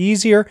made it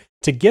easier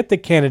to get the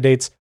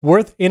candidates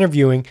worth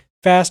interviewing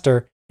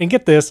faster. And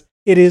get this,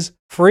 it is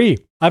free.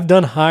 I've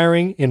done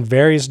hiring in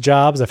various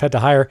jobs. I've had to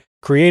hire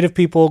creative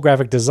people,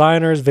 graphic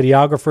designers,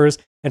 videographers,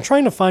 and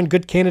trying to find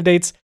good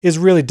candidates is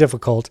really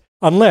difficult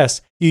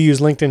unless you use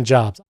LinkedIn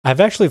Jobs.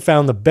 I've actually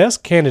found the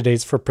best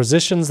candidates for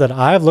positions that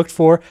I've looked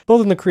for,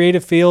 both in the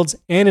creative fields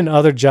and in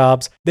other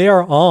jobs. They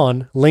are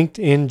on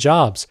LinkedIn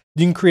Jobs.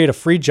 You can create a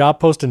free job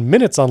post in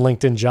minutes on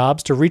LinkedIn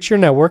Jobs to reach your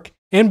network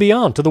and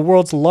beyond to the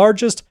world's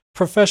largest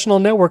professional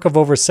network of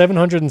over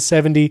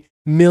 770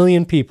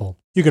 million people.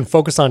 You can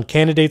focus on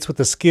candidates with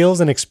the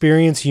skills and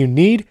experience you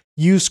need,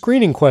 use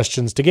screening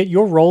questions to get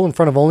your role in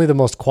front of only the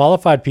most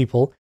qualified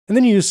people, and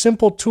then use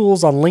simple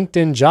tools on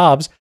LinkedIn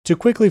Jobs to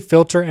quickly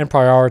filter and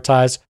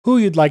prioritize who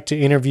you'd like to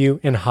interview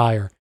and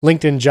hire.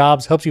 LinkedIn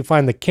Jobs helps you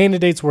find the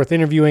candidates worth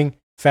interviewing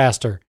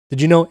faster. Did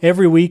you know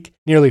every week,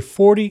 nearly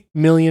 40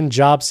 million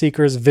job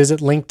seekers visit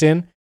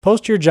LinkedIn?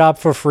 Post your job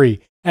for free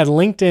at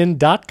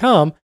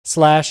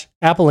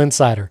linkedin.com/Apple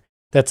Insider.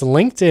 That's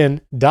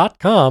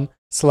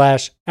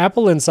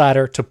linkedin.com/Apple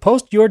Insider to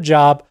post your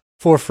job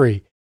for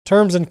free.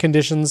 Terms and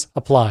conditions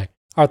apply.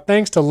 Our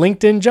thanks to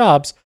LinkedIn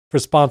Jobs for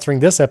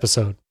sponsoring this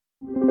episode.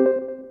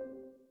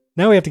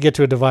 Now we have to get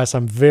to a device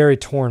I'm very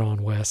torn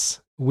on, Wes.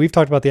 We've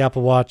talked about the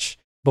Apple Watch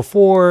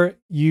before.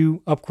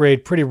 You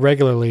upgrade pretty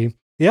regularly.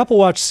 The Apple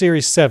Watch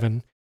Series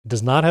 7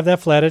 does not have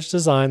that flat edge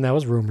design that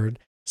was rumored,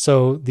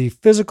 so the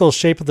physical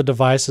shape of the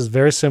device is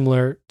very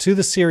similar to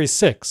the Series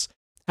 6.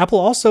 Apple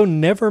also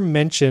never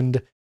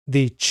mentioned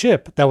the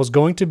chip that was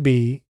going to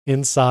be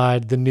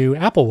inside the new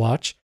Apple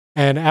Watch.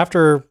 And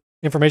after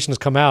information has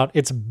come out,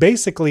 it's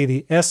basically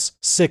the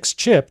S6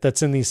 chip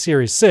that's in the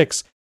Series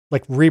 6,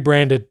 like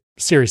rebranded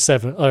Series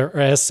 7 or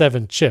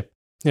S7 chip.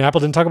 Apple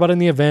didn't talk about it in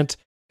the event.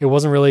 It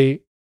wasn't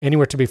really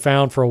anywhere to be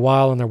found for a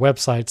while on their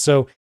website.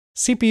 So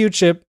CPU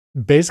chip,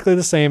 basically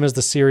the same as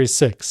the Series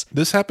 6.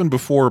 This happened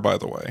before, by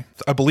the way.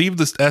 I believe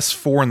this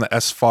S4 and the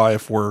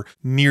S5 were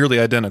nearly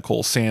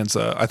identical. Sans,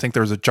 I think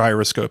there was a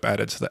gyroscope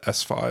added to the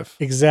S5.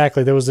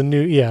 Exactly. There was a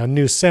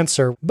new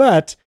sensor,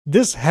 but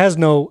this has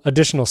no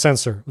additional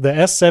sensor. The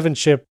S7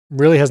 chip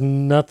really has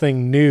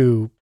nothing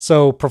new.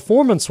 So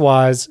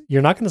performance-wise,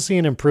 you're not going to see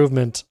an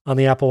improvement on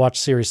the Apple Watch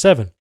Series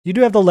 7. You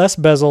do have the less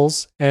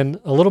bezels and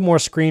a little more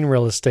screen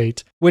real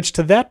estate, which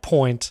to that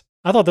point,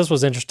 I thought this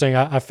was interesting.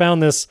 I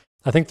found this,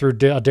 I think, through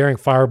a Daring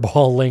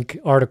Fireball link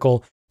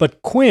article,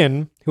 But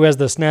Quinn, who has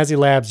the Snazzy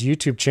Labs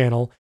YouTube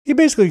channel, he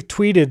basically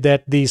tweeted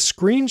that the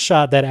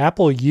screenshot that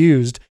Apple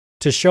used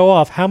to show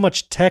off how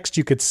much text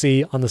you could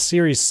see on the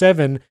Series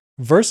 7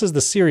 versus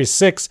the Series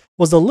 6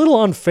 was a little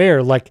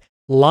unfair. Like,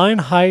 line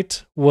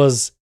height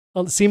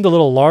seemed a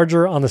little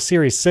larger on the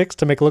Series 6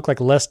 to make it look like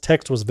less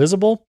text was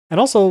visible. And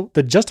also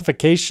the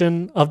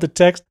justification of the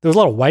text, there was a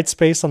lot of white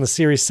space on the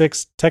Series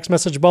 6 text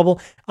message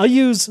bubble. I'll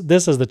use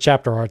this as the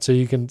chapter art so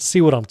you can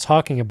see what I'm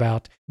talking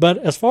about. But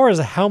as far as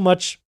how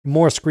much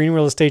more screen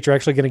real estate you're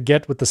actually going to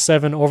get with the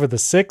 7 over the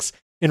 6,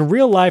 in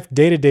real life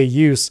day-to-day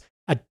use,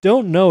 I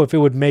don't know if it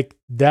would make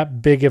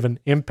that big of an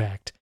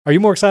impact. Are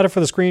you more excited for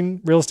the screen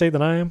real estate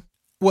than I am?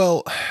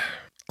 Well,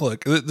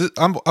 look,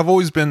 I've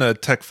always been a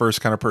tech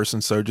first kind of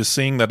person, so just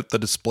seeing that the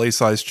display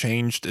size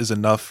changed is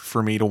enough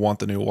for me to want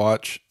the new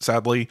watch.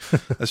 Sadly,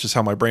 that's just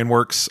how my brain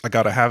works. I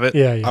got to have it.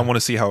 Yeah. I want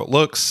to see how it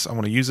looks. I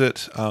want to use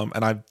it.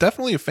 And I'm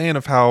definitely a fan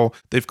of how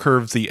they've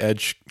curved the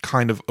edge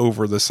kind of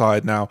over the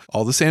side. Now,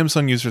 all the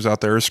Samsung users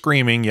out there are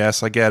screaming.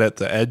 Yes, I get it.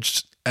 The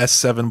Edge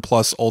S7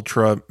 Plus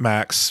Ultra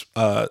Max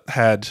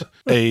had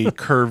a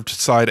curved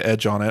side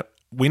edge on it.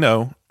 We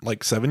know,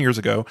 like 7 years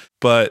ago.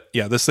 But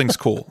yeah, this thing's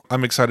cool.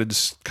 I'm excited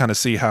to kind of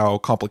see how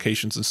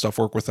complications and stuff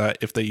work with that,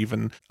 if they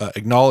even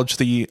acknowledge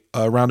the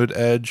rounded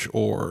edge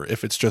or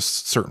if it's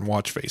just certain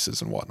watch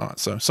faces and whatnot.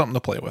 So something to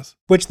play with.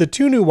 Which the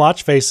two new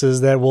watch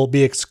faces that will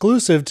be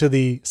exclusive to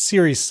the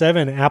Series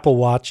 7 Apple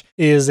Watch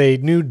is a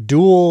new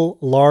dual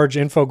large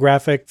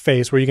infographic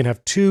face where you can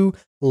have two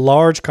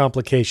large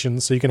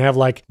complications. So you can have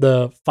like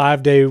the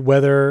 5-day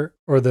weather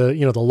or the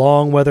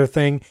long weather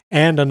thing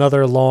and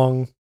another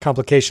long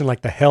complication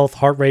like the health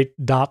heart rate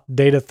dot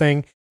data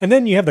thing. And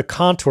then you have the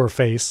contour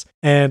face.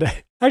 And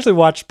I actually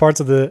watched parts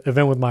of the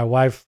event with my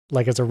wife,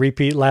 like as a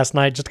repeat last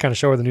night, just to kind of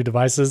show her the new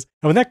devices.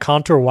 And when that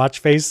contour watch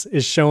face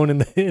is shown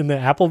in the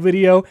Apple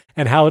video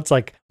and how it's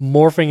like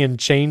morphing and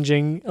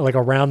changing like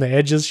around the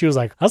edges, she was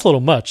like, that's a little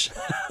much.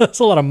 That's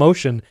a lot of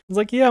motion. I was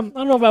like, yeah, I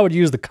don't know if I would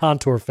use the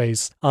contour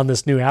face on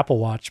this new Apple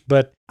Watch,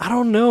 but I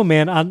don't know,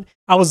 man.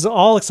 I was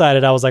all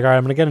excited. I was like, all right,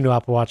 I'm going to get a new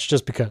Apple Watch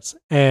just because.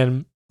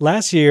 And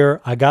last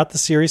year, I got the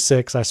Series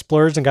 6. I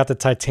splurged and got the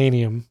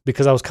titanium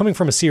because I was coming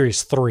from a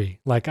Series 3.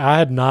 Like, I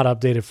had not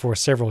updated for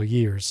several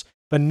years.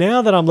 But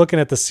now that I'm looking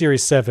at the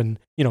Series 7,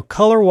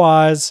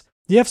 color-wise,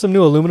 you have some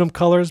new aluminum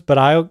colors, but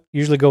I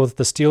usually go with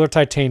the steel or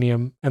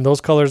titanium, and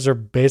those colors are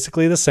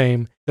basically the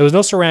same. There was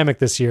no ceramic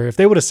this year. If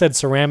they would have said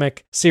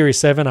ceramic Series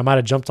 7, I might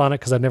have jumped on it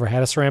because I've never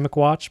had a ceramic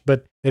watch,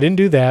 but they didn't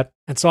do that.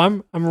 And so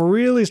I'm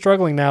really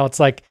struggling now. It's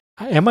like,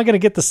 am I going to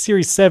get the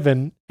Series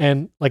 7?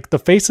 And like the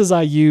faces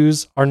I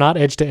use are not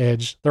edge to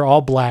edge. They're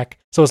all black.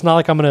 So it's not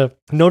like I'm going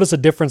to notice a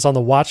difference on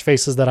the watch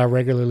faces that I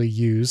regularly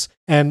use.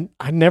 And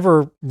I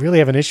never really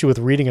have an issue with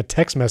reading a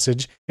text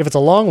message. If it's a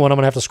long one, I'm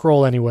going to have to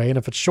scroll anyway. And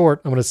if it's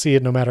short, I'm going to see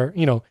it no matter,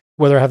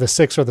 whether I have the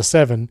 6 or the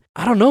 7.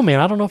 I don't know, man.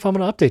 I don't know if I'm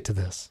going to update to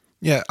this.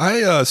 Yeah,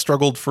 I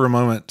struggled for a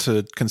moment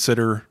to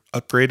consider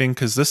upgrading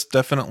because this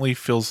definitely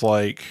feels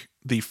like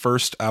the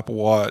first Apple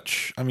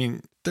Watch. I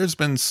mean, there's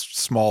been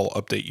small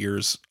update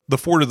years. The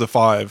 4 to the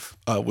 5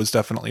 was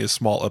definitely a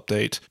small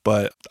update,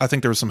 but I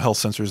think there were some health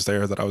sensors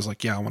there that I was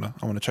like, yeah, I want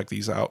to check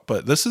these out.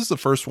 But this is the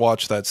first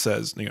watch that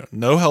says,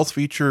 no health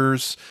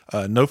features,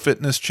 no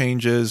fitness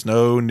changes,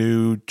 no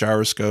new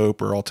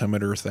gyroscope or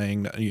altimeter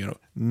thing.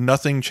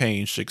 Nothing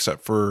changed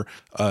except for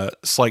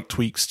slight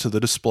tweaks to the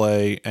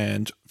display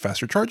and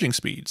faster charging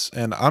speeds.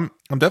 And I'm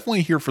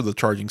definitely here for the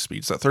charging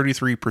speeds. That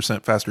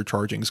 33% faster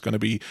charging is going to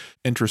be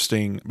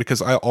interesting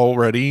because I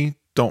already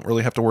don't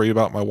really have to worry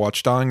about my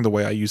watch dying the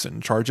way I use it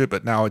and charge it,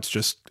 but now it's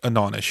just a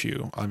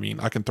non-issue. I mean,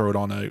 I can throw it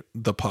on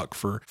the puck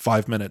for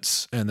 5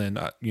 minutes and then,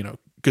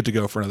 good to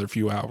go for another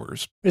few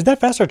hours. Is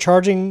that faster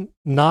charging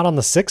not on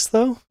the 6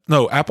 though?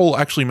 No, Apple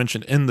actually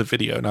mentioned in the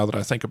video, now that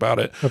I think about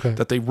it,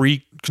 that they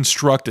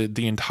reconstructed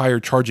the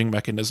entire charging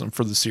mechanism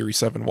for the Series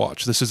 7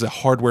 watch. This is a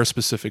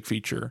hardware-specific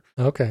feature.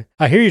 Okay.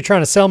 I hear you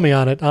trying to sell me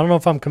on it. I don't know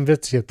if I'm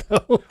convinced yet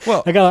though.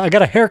 Well, I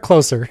got a hair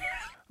closer.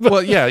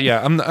 Well,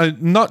 yeah. I'm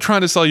not trying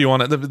to sell you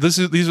on it.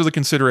 These are the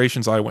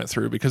considerations I went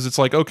through because it's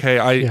like, okay,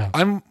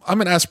 I'm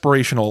an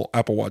aspirational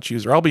Apple Watch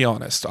user. I'll be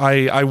honest.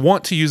 I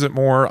want to use it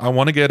more. I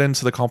want to get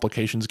into the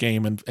complications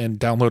game and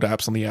download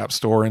apps on the App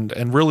Store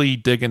and really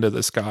dig into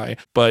this guy.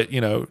 But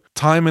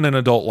time in an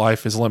adult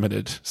life is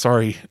limited.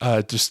 Sorry.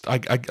 I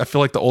feel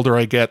like the older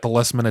I get, the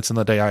less minutes in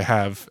the day I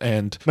have.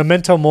 And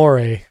Memento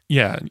Mori.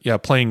 Yeah,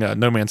 playing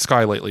No Man's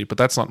Sky lately, but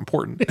that's not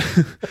important.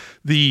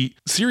 The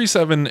Series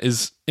 7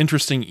 is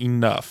interesting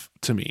enough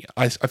to me.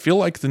 I feel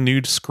like the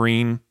new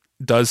screen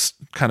does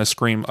kind of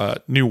scream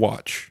new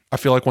watch. I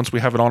feel like once we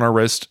have it on our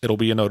wrist, it'll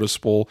be a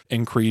noticeable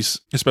increase,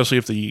 especially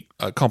if the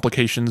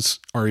complications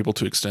are able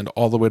to extend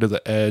all the way to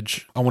the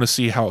edge. I want to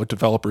see how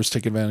developers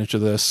take advantage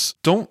of this.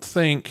 Don't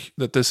think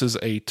that this is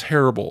a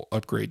terrible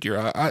upgrade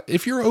year.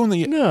 If you're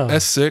only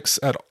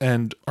S6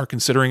 and are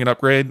considering an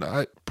upgrade,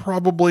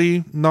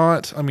 Probably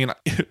not. I mean,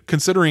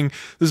 considering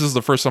this is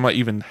the first time I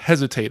even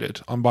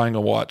hesitated on buying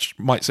a watch,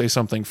 might say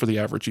something for the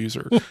average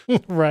user.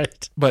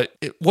 Right. But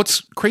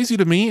what's crazy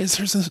to me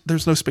is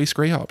there's no space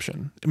gray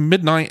option.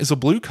 Midnight is a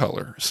blue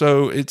color,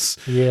 so it's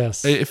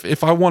yes.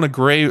 If I want a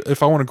gray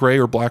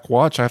or black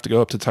watch, I have to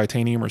go up to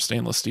titanium or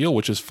stainless steel,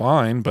 which is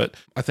fine. But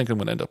I think I'm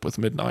going to end up with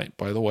midnight.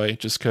 By the way,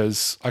 just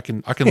because I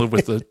can live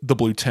with the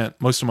blue tint.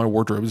 Most of my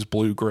wardrobe is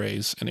blue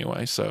grays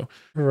anyway. So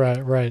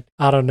right.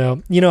 I don't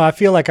know. I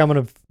feel like I'm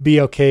going to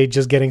be okay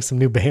just getting some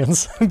new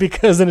bands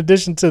because in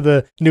addition to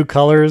the new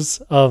colors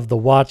of the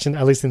watch, and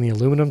at least in the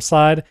aluminum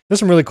side, there's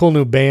some really cool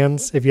new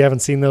bands if you haven't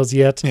seen those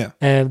yet. Yeah.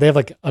 And they have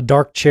like a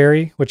dark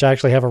cherry, which I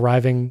actually have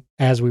arriving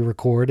as we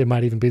record. It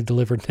might even be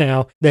delivered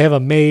now. They have a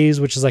maize,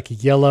 which is like a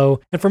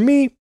yellow. And for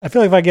me, I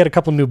feel like if I get a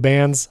couple new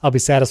bands, I'll be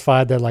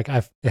satisfied that like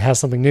it has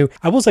something new.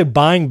 I will say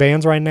buying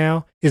bands right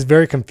now is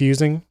very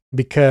confusing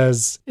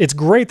because it's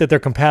great that they're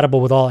compatible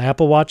with all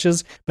Apple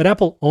Watches, but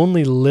Apple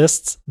only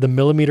lists the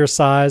millimeter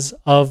size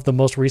of the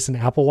most recent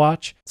Apple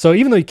Watch. So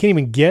even though you can't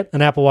even get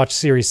an Apple Watch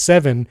Series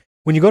 7,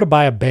 when you go to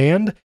buy a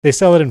band, they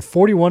sell it in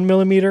 41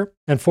 millimeter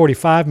and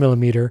 45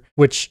 millimeter,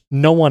 which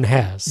no one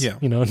has. Yeah.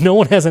 No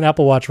one has an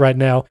Apple Watch right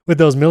now with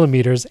those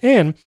millimeters.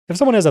 And if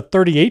someone has a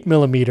 38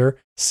 millimeter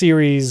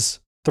Series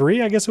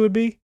 3, I guess it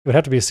would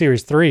have to be a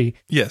Series 3.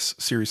 Yes,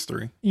 Series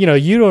 3.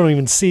 You don't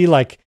even see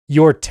like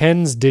your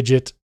tens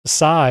digit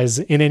size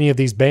in any of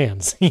these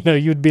bands.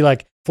 You'd be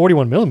like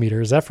 41 millimeter.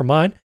 Is that for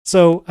mine?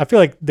 So I feel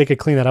like they could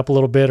clean that up a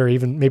little bit, or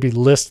even maybe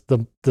list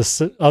the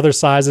other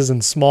sizes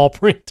in small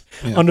print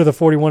under the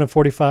 41 and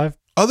 45.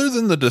 Other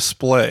than the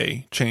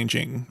display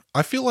changing,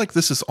 I feel like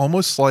this is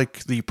almost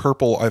like the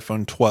purple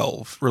iPhone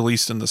 12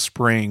 released in the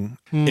spring.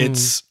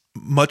 It's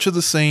much of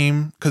the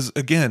same because,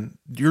 again,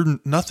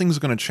 nothing's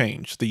going to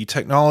change. The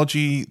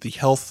technology, the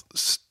health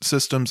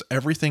systems,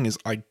 everything is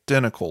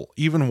identical.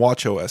 Even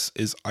watchOS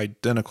is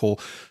identical,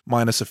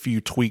 minus a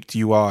few tweaked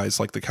UIs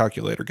like the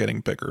calculator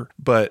getting bigger.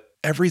 But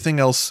everything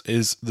else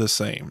is the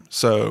same.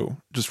 So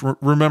just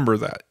remember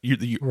that.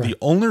 The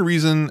only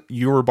reason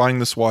you're buying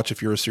this watch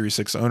if you're a Series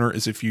 6 owner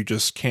is if you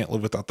just can't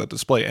live without that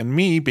display. And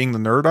me, being the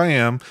nerd I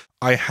am,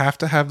 I have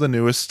to have the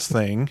newest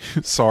thing.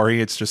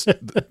 Sorry, it's just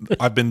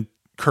I've been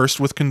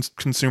cursed with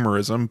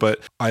consumerism, but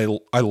I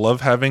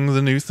love having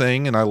the new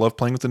thing and I love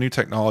playing with the new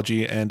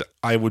technology, and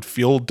I would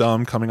feel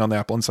dumb coming on the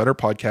Apple Insider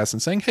podcast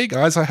and saying, hey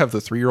guys, I have the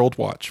 3-year-old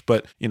watch.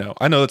 But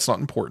I know that's not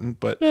important,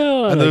 but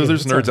I know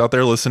there's nerds out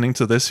there listening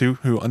to this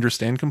who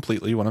understand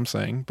completely what I'm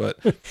saying. But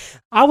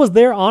I was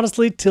there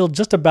honestly till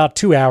just about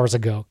 2 hours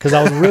ago because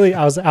I was really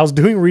I was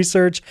doing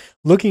research,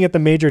 looking at the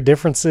major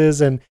differences,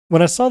 and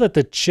when I saw that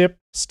the chip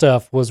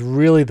stuff was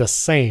really the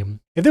same,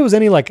 if there was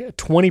any like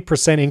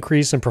 20%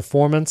 increase in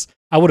performance,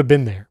 I would have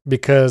been there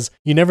because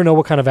you never know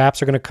what kind of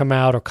apps are going to come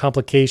out or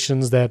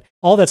complications that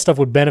all that stuff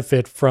would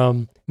benefit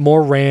from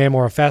more RAM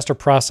or a faster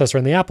processor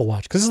in the Apple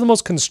Watch because this is the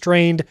most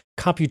constrained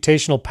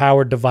computational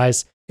powered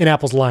device in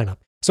Apple's lineup.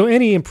 So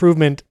any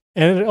improvement,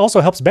 and it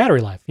also helps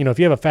battery life. If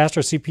you have a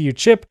faster CPU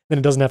chip, then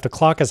it doesn't have to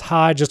clock as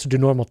high just to do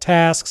normal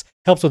tasks,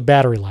 helps with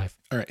battery life.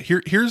 All right,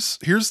 here's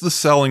the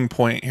selling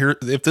point. Here,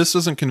 if this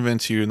doesn't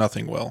convince you,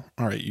 nothing will.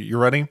 All right, you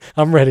ready?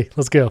 I'm ready.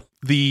 Let's go.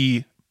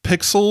 The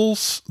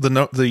pixels,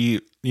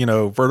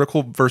 the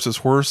vertical versus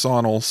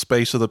horizontal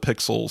space of the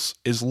pixels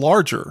is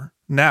larger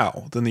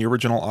now than the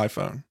original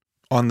iPhone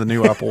on the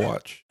new Apple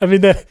Watch. I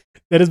mean that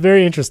is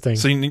very interesting.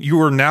 So you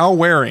are now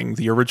wearing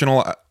the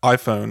original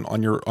iPhone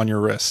on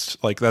your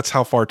wrist. Like that's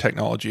how far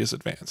technology is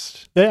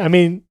advanced. I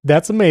mean,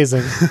 that's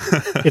amazing.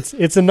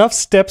 It's enough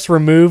steps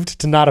removed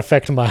to not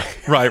affect my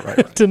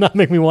right. to not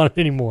make me want it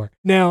anymore.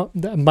 Now,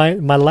 my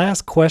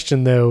last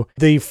question though,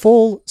 the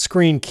full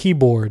screen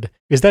keyboard,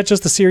 is that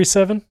just the Series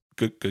 7?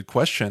 Good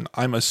question.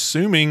 I'm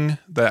assuming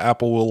that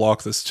Apple will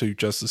lock this to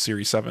just the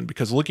Series 7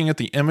 because looking at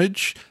the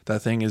image,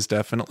 that thing is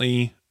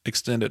definitely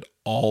extended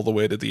all the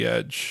way to the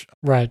edge.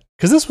 Right.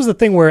 Because this was the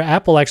thing where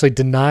Apple actually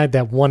denied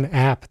that one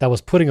app that was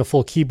putting a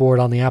full keyboard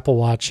on the Apple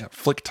Watch. Yeah,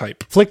 FlickType.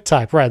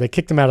 FlickType, right. They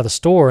kicked them out of the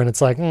store and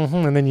it's like,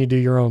 and then you do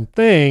your own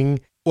thing.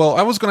 Well,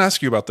 I was going to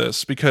ask you about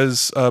this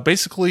because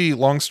basically,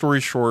 long story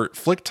short,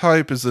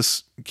 FlickType is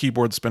this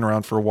keyboard that's been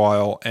around for a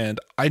while, and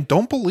I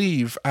don't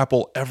believe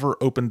Apple ever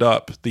opened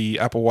up the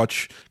Apple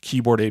Watch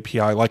keyboard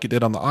API like it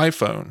did on the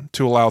iPhone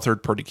to allow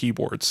third-party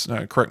keyboards.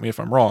 Correct me if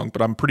I'm wrong,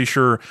 but I'm pretty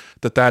sure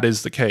that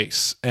is the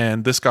case.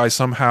 And this guy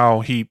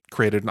somehow, he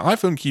created an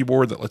iPhone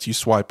keyboard that lets you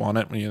swipe on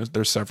it.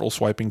 There's several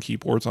swiping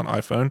keyboards on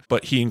iPhone,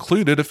 but he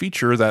included a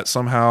feature that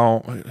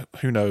somehow,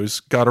 who knows,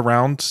 got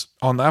around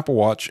on the Apple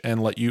Watch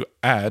and let you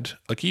add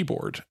a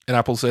keyboard. And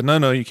Apple said,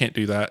 no, you can't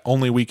do that.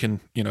 Only we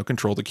can,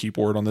 control the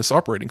keyboard on this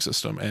operating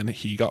system. And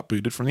he got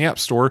booted from the App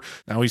Store.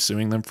 Now he's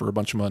suing them for a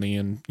bunch of money.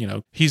 And,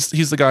 he's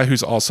the guy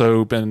who's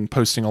also been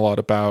posting a lot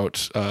about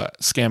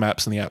scam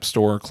apps in the App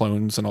Store,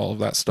 clones and all of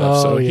that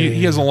stuff.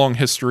 He has a long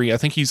history. I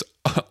think he's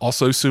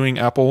also suing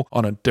Apple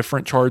on a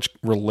different charge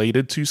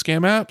related to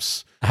scam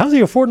apps. How's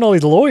he affording all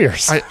these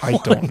lawyers? I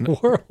What don't in know. the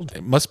world?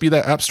 It must be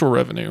that App Store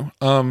revenue.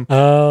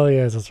 Oh,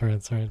 yes, that's right.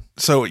 That's right.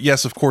 So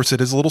yes, of course, it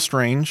is a little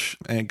strange,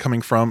 and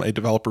coming from a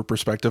developer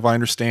perspective, I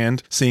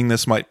understand seeing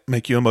this might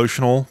make you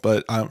emotional,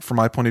 but from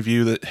my point of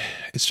view, that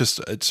it's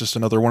just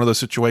another one of those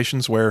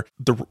situations where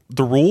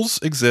the rules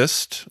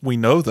exist, we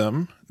know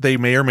them. They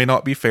may or may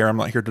not be fair. I'm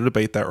not here to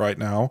debate that right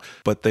now,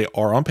 but they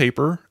are on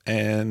paper,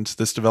 and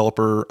this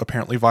developer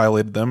apparently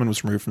violated them and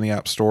was removed from the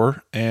App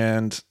Store.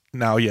 And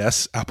now,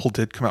 yes, Apple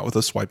did come out with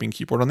a swiping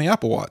keyboard on the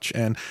Apple Watch,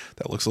 and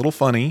that looks a little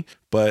funny,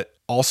 but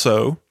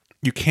also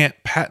you can't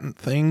patent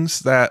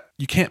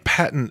you can't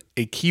patent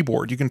a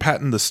keyboard. You can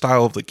patent the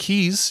style of the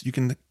keys. You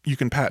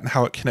can patent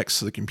how it connects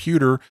to the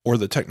computer or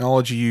the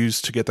technology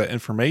used to get that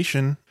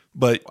information.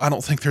 But I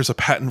don't think there's a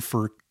patent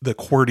for the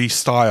QWERTY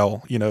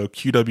style,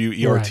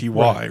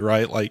 QWERTY,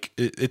 right? Like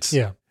it's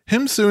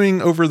him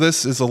suing over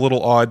this is a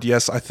little odd.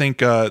 Yes, I think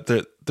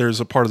that there's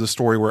a part of the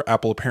story where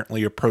Apple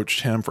apparently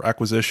approached him for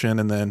acquisition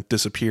and then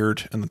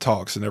disappeared in the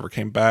talks and never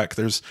came back.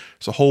 There's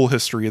a whole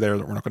history there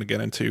that we're not going to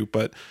get into,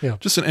 but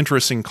just an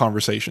interesting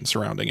conversation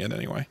surrounding it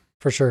anyway.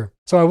 For sure.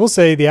 So I will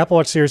say the Apple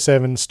Watch Series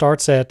 7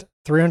 starts at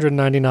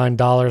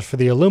 $399 for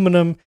the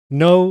aluminum.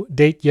 No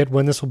date yet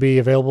when this will be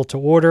available to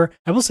order.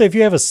 I will say if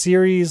you have a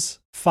Series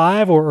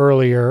 5 or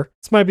earlier,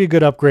 this might be a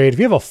good upgrade. If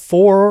you have a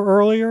 4 or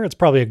earlier, it's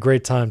probably a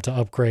great time to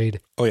upgrade.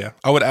 Oh yeah,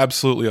 I would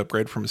absolutely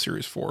upgrade from a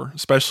Series 4,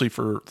 especially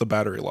for the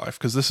battery life,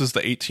 because this is the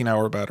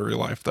 18-hour battery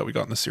life that we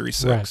got in the Series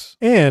 6. Right.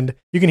 And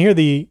you can hear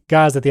the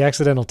guys at the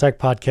Accidental Tech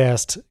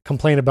podcast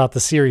complain about the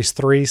Series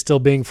 3 still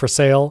being for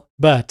sale,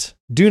 but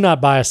do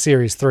not buy a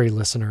Series 3,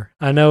 listener.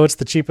 I know it's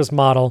the cheapest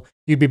model.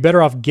 You'd be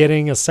better off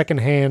getting a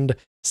secondhand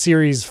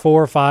Series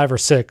 4, 5, or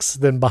 6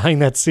 than buying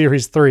that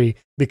Series 3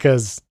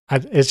 because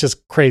it's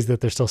just crazy that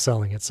they're still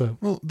selling it. So,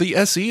 well, the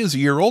SE is a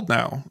year old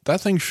now.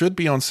 That thing should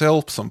be on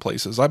sale some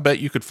places. I bet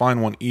you could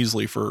find one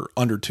easily for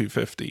under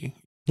 $250.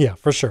 Yeah,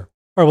 for sure.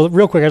 All right, well,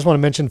 real quick, I just want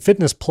to mention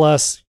Fitness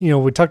Plus.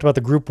 We talked about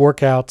the group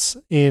workouts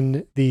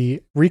in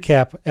the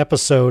recap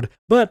episode,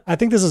 but I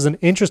think this is an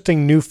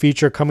interesting new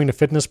feature coming to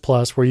Fitness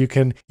Plus where you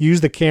can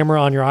use the camera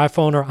on your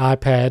iPhone or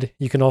iPad.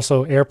 You can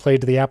also AirPlay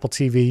to the Apple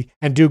TV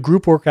and do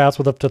group workouts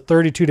with up to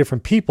 32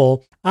 different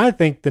people. I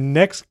think the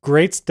next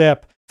great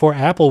step for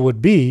Apple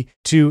would be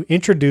to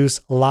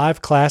introduce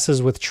live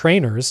classes with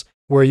trainers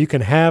where you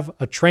can have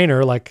a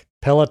trainer like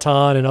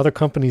Peloton and other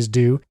companies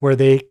do, where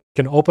they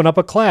can open up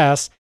a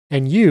class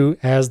and you,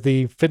 as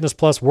the Fitness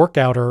Plus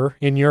workouter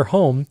in your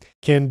home,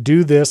 can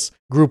do this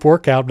group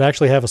workout but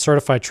actually have a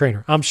certified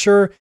trainer. I'm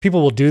sure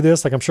people will do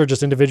this. Like I'm sure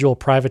just individual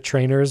private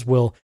trainers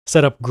will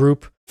set up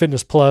group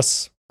Fitness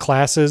Plus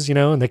classes,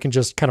 and they can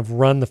just kind of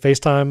run the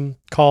FaceTime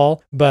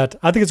call. But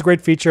I think it's a great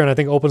feature, and I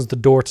think opens the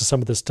door to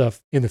some of this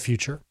stuff in the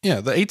future.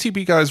 Yeah, the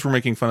ATB guys were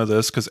making fun of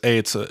this because A,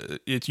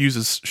 it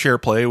uses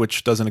SharePlay,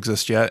 which doesn't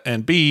exist yet,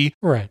 and B,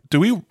 do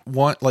we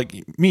want,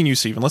 like me and you,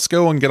 Steven, let's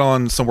go and get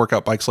on some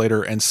workout bikes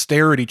later and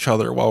stare at each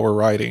other while we're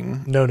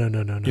riding. No.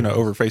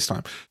 Over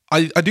FaceTime.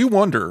 I do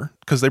wonder,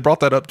 because they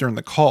brought that up during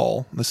the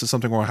call, this is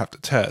something we'll have to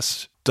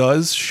test.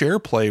 Does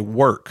SharePlay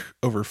work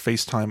over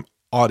FaceTime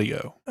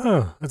audio?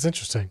 Oh, that's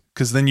interesting.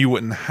 Because then you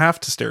wouldn't have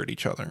to stare at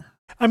each other.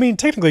 I mean,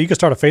 technically, you could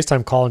start a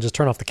FaceTime call and just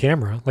turn off the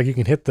camera. Like you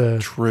can hit the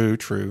true.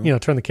 Turn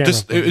the camera.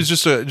 It's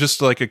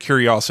just like a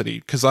curiosity,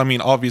 because I mean,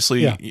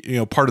 obviously,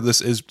 part of this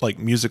is like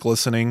music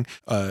listening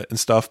and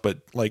stuff.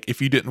 But like,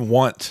 if you didn't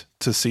want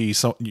to see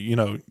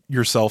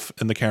yourself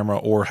in the camera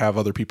or have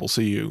other people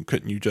see you,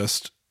 couldn't you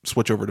just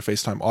switch over to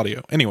FaceTime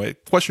audio? Anyway,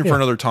 question for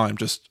another time.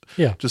 Just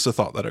a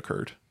thought that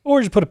occurred. Or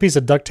just put a piece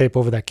of duct tape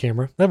over that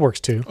camera. That works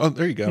too. Oh,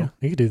 there you go. Yeah,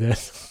 you could do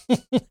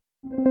that.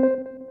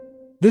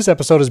 This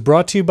episode is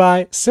brought to you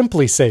by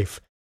Simply Safe.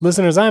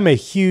 Listeners, I'm a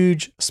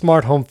huge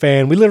smart home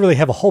fan. We literally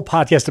have a whole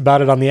podcast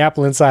about it on the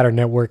Apple Insider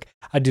Network.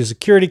 I do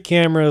security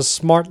cameras,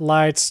 smart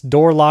lights,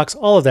 door locks,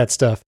 all of that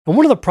stuff. And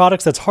one of the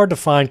products that's hard to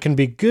find can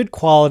be good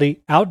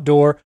quality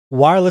outdoor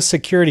wireless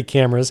security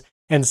cameras.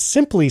 And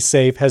Simply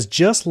Safe has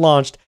just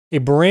launched a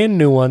brand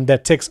new one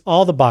that ticks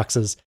all the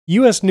boxes.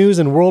 U.S. News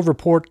and World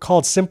Report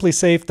called Simply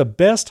Safe the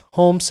best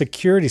home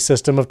security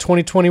system of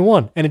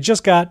 2021, and it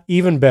just got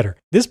even better.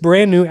 This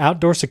brand new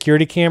outdoor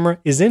security camera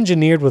is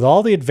engineered with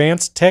all the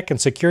advanced tech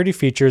and security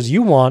features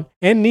you want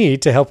and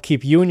need to help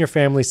keep you and your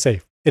family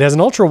safe. It has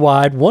an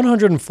ultra-wide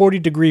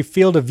 140-degree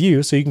field of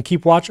view so you can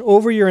keep watch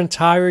over your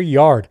entire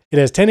yard. It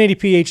has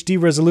 1080p HD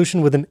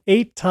resolution with an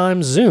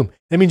 8x zoom.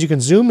 That means you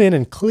can zoom in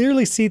and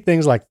clearly see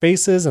things like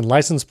faces and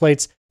license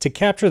plates to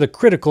capture the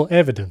critical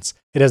evidence.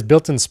 It has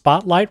built-in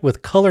spotlight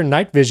with color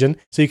night vision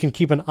so you can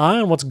keep an eye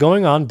on what's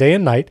going on day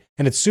and night,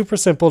 and it's super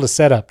simple to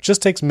set up,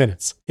 just takes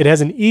minutes. It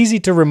has an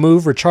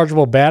easy-to-remove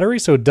rechargeable battery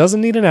so it doesn't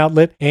need an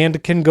outlet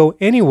and can go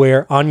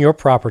anywhere on your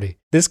property.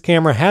 This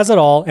camera has it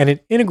all, and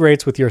it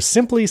integrates with your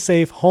Simply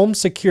Safe home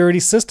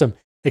security system,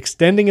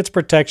 extending its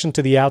protection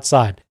to the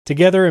outside.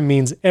 Together, it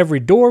means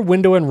every door,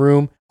 window, and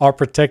room are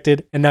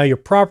protected, and now your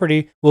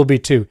property will be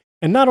too.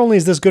 And not only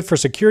is this good for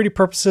security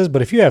purposes,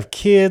 but if you have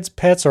kids,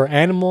 pets, or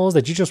animals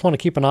that you just want to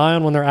keep an eye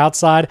on when they're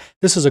outside,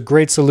 this is a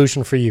great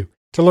solution for you.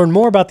 To learn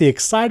more about the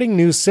exciting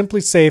new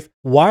Simply Safe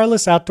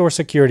wireless outdoor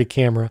security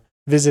camera,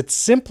 visit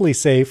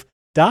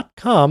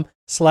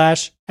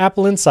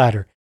simplysafe.com/Apple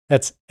Insider.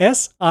 That's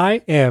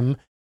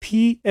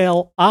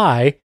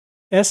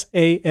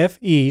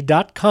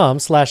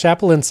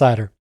SIMPLISAFE.com/Apple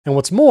Insider. And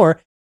what's more,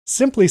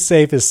 Simply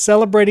Safe is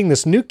celebrating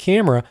this new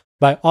camera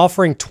by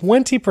offering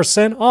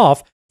 20%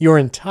 off your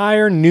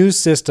entire new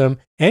system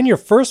and your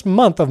first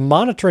month of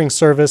monitoring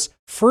service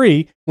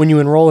free when you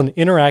enroll in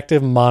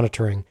interactive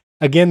monitoring.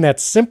 Again,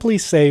 that's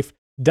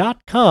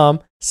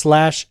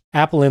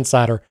simplysafe.com/Apple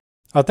Insider.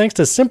 Our thanks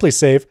to Simply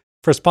Safe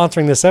for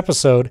sponsoring this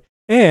episode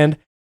and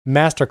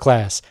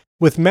Masterclass.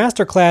 With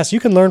Masterclass, you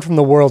can learn from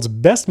the world's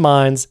best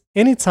minds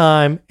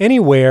anytime,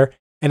 anywhere,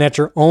 and at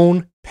your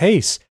own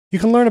pace. You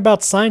can learn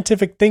about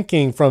scientific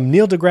thinking from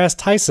Neil deGrasse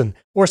Tyson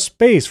or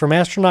space from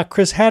astronaut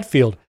Chris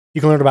Hadfield.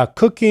 You can learn about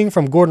cooking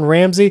from Gordon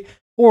Ramsay,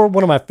 or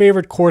one of my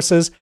favorite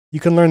courses, you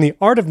can learn the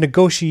art of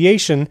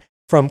negotiation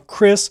from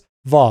Chris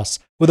Voss.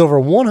 With over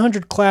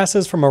 100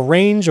 classes from a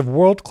range of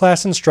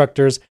world-class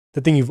instructors,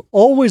 the thing you've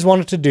always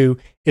wanted to do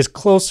is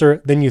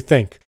closer than you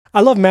think. I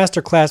love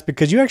Masterclass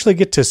because you actually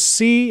get to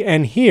see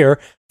and hear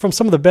from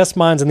some of the best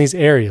minds in these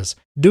areas.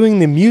 Doing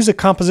the music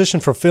composition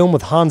for film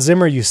with Hans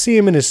Zimmer, you see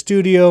him in his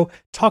studio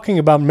talking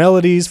about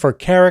melodies for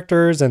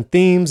characters and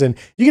themes, and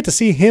you get to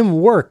see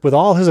him work with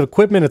all his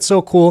equipment. It's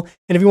so cool.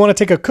 And if you want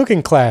to take a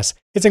cooking class,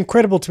 it's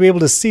incredible to be able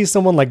to see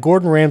someone like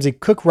Gordon Ramsay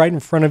cook right in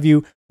front of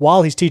you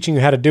while he's teaching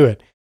you how to do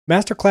it.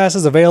 Masterclass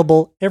is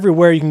available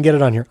everywhere. You can get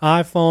it on your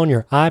iPhone,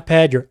 your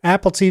iPad, your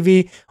Apple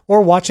TV,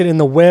 or watch it in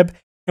the web.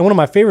 And one of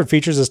my favorite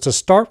features is to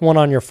start one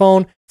on your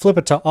phone, flip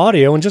it to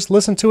audio, and just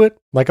listen to it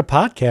like a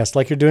podcast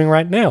like you're doing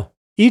right now.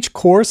 Each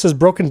course is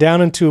broken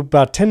down into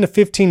about 10 to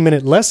 15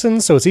 minute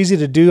lessons, so it's easy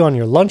to do on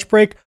your lunch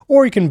break,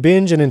 or you can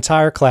binge an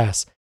entire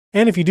class.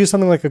 And if you do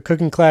something like a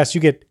cooking class, you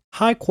get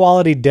high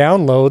quality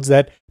downloads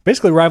that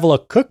basically rival a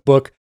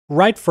cookbook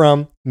right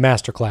from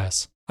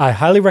Masterclass. I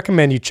highly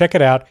recommend you check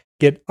it out,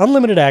 get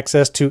unlimited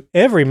access to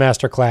every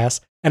Masterclass,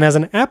 and as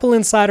an Apple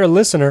Insider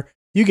listener,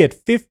 you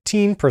get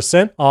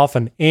 15% off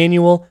an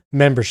annual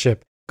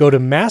membership. Go to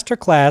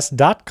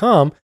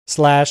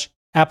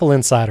masterclass.com/Apple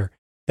Insider.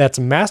 That's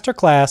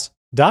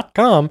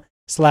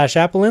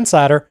masterclass.com/Apple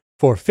Insider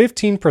for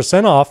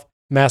 15% off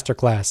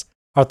Masterclass.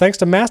 Our thanks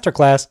to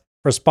Masterclass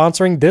for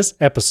sponsoring this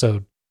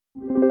episode.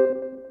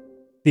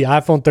 The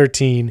iPhone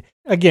 13.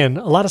 Again,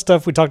 a lot of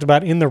stuff we talked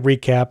about in the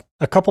recap,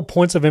 a couple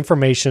points of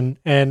information,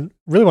 and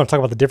really want to talk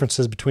about the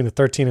differences between the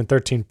 13 and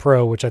 13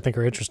 Pro, which I think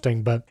are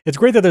interesting. But it's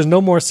great that there's no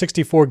more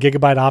 64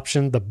 gigabyte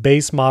option. The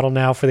base model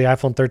now for the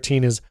iPhone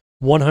 13 is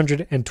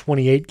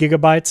 128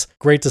 gigabytes.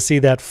 Great to see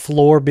that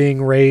floor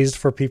being raised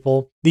for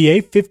people. The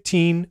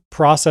A15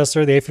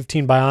 processor, the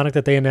A15 Bionic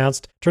that they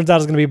announced, turns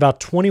out is going to be about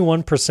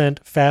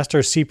 21% faster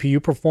CPU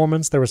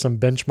performance. There were some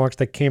benchmarks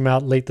that came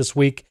out late this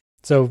week.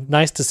 So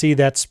nice to see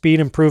that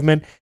speed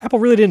improvement. Apple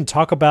really didn't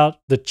talk about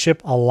the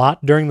chip a lot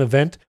during the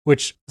event,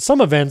 which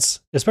some events,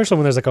 especially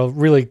when there's like a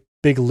really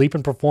big leap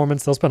in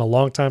performance, they'll spend a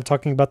long time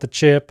talking about the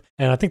chip.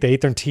 And I think the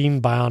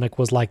A13 Bionic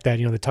was like that.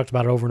 You know, they talked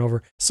about it over and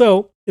over.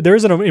 So there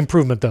is an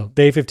improvement though.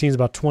 The A15 is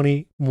about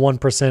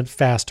 21%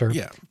 faster.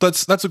 Yeah,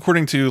 that's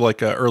according to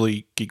like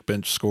early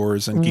Geekbench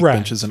scores, and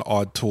Geekbench is an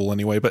odd tool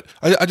anyway. But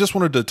I just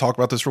wanted to talk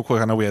about this real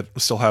quick. I know we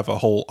still have a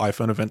whole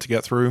iPhone event to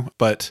get through,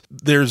 but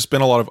there's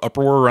been a lot of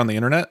uproar around the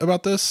internet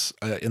about this,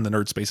 in the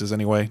nerd spaces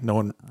anyway. No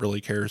one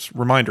really cares.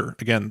 Reminder,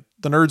 again,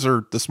 the nerds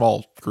are the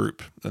small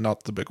group and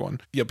not the big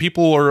one. Yeah,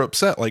 people are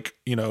upset. Like,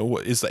 you know,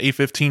 is the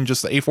A15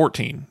 just the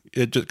A14?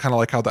 It just kind of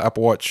like how the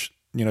Apple Watch,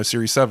 you know,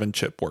 Series 7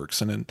 chip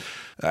works, and then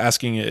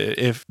asking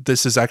if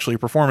this is actually a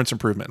performance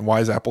improvement and why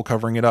is Apple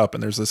covering it up.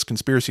 And there's this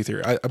conspiracy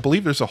theory. I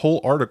believe there's a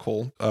whole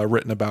article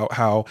written about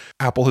how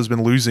Apple has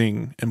been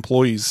losing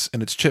employees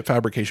in its chip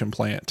fabrication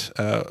plant,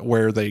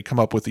 where they come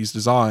up with these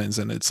designs,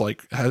 and it's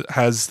like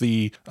has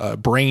the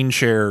brain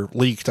share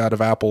leaked out of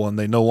Apple, and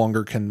they no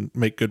longer can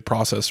make good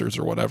processors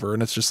or whatever.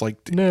 And it's just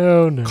like,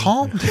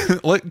 calm.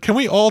 Like, can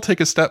we all take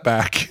a step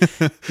back?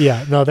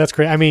 Yeah, no, that's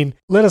great. I mean,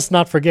 let us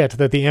not forget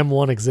that the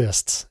M1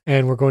 exists,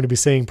 and we're going to be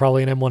seeing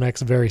probably an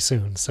M1X very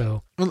soon.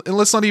 So, and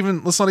let's not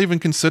even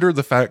consider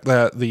the fact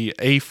that the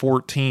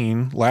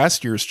A14,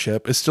 last year's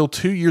chip, is still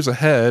 2 years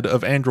ahead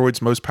of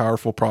Android's most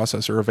powerful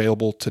processor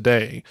available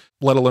today,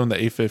 let alone the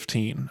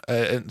A15.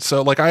 And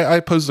so, like, I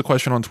posed the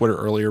question on Twitter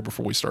earlier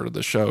before we started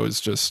the show, is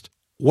just,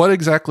 what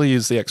exactly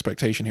is the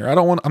expectation here?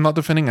 I'm not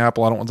defending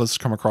Apple. I don't want this to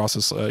come across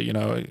as,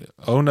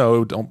 oh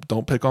no,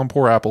 don't pick on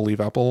poor Apple, leave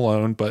Apple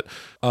alone. But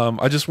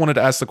I just wanted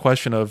to ask the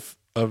question of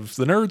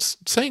the nerds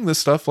saying this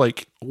stuff,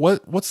 like,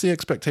 what's the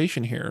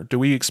expectation here? Do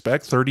we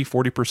expect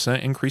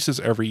 30-40%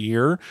 increases every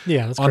year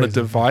that's on crazy. A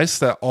device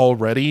that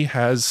already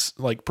has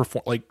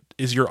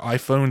is your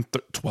iPhone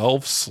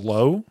 12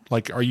 slow?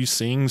 Like, are you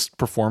seeing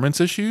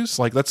performance issues?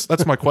 Like,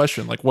 that's my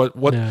question. Like, what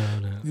No.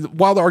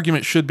 While the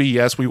argument should be,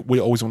 yes, we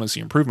always want to see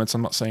improvements,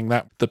 I'm not saying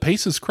that. The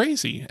pace is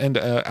crazy, and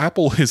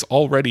Apple is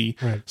already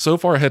so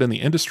far ahead in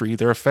the industry,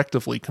 they're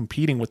effectively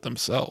competing with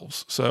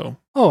themselves. So,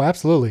 oh,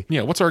 absolutely.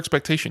 yeah, what's our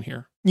expectation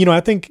here?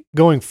 I think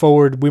going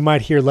forward, we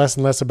might hear less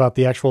and less about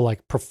the actual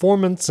like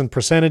performance and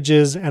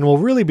percentages, and we'll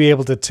really be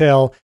able to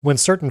tell when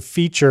certain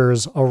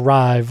features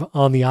arrive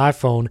on the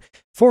iPhone.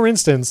 For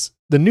instance,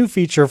 the new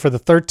feature for the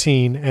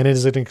 13, and it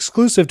is an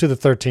exclusive to the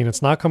 13,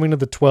 it's not coming to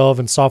the 12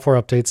 and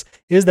software updates,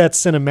 is that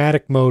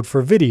cinematic mode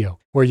for video,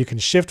 where you can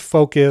shift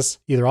focus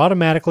either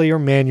automatically or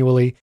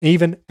manually,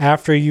 even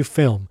after you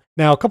film.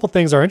 Now, a couple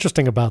things are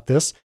interesting about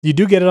this. You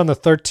do get it on the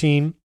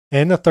 13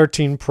 and the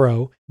 13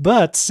 Pro,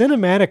 but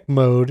cinematic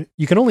mode,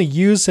 you can only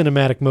use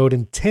cinematic mode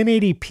in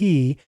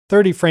 1080p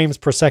 30 frames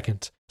per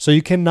second. So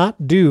you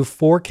cannot do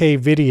 4K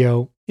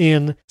video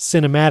in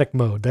cinematic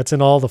mode. That's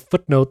in all the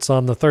footnotes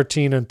on the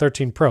 13 and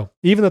 13 Pro.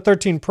 Even the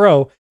 13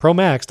 Pro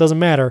Max, doesn't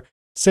matter.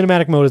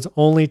 Cinematic mode is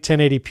only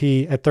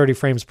 1080p at 30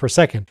 frames per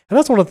second. And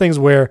that's one of the things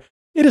where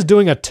it is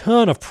doing a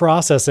ton of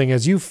processing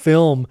as you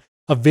film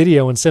a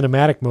video in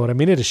cinematic mode. I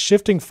mean, it is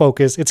shifting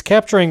focus. It's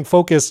capturing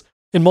focus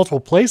in multiple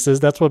places.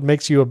 That's what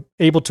makes you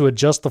able to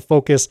adjust the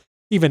focus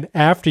even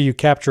after you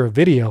capture a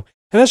video.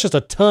 And that's just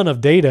a ton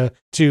of data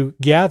to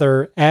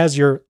gather as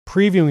you're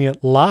previewing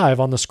it live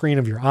on the screen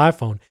of your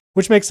iPhone,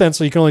 which makes sense.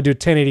 So you can only do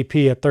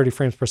 1080p at 30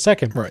 frames per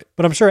second. Right.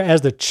 But I'm sure as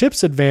the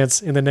chips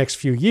advance in the next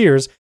few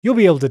years, you'll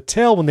be able to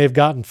tell when they've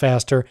gotten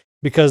faster,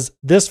 because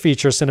this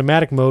feature,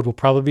 cinematic mode, will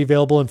probably be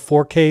available in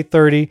 4K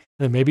 30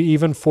 and maybe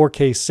even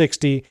 4K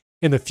 60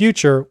 in the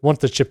future once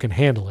the chip can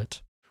handle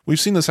it. We've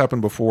seen this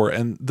happen before,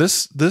 and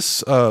this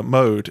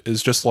mode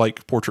is just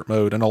like portrait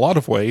mode in a lot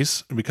of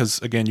ways, because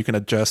again, you can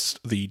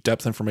adjust the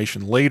depth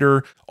information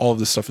later. All of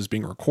this stuff is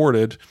being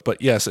recorded. But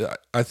yes,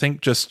 I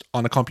think just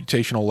on a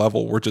computational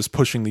level, we're just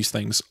pushing these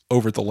things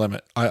over the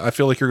limit. I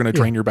feel like you're going to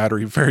drain your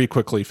battery very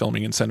quickly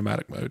filming in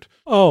cinematic mode.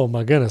 Oh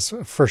my goodness,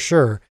 for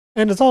sure.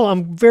 And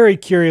I'm very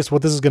curious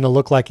what this is going to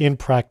look like in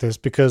practice,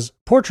 because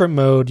portrait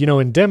mode,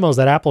 in demos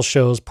that Apple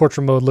shows,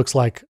 portrait mode looks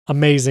like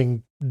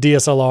amazing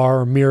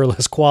DSLR or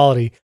mirrorless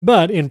quality.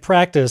 But in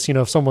practice,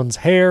 if someone's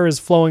hair is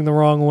flowing the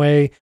wrong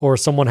way, or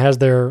someone has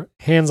their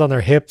hands on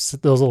their hips,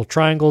 those little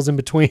triangles in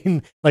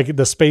between, like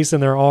the space in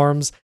their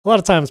arms, a lot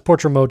of times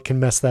portrait mode can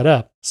mess that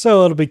up.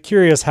 So it'll be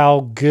curious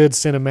how good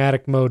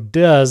cinematic mode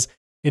does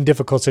in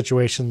difficult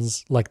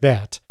situations like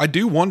that. I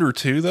do wonder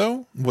too,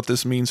 though, what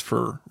this means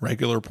for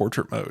regular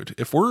portrait mode.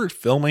 If we're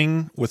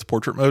filming with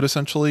portrait mode,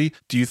 essentially,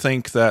 do you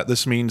think that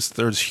this means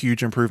there's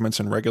huge improvements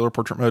in regular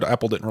portrait mode?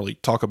 Apple didn't really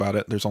talk about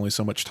it. There's only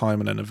so much time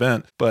in an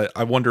event, but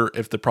I wonder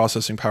if the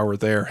processing power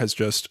there has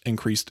just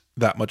increased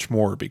that much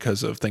more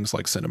because of things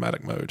like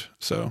cinematic mode.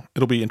 So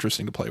it'll be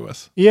interesting to play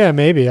with. Yeah,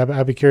 maybe.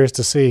 I'd be curious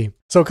to see.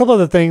 So a couple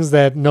of the things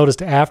that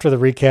noticed after the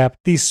recap,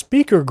 the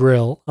speaker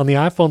grill on the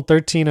iPhone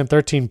 13 and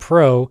 13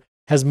 Pro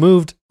has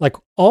moved like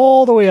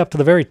all the way up to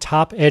the very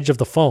top edge of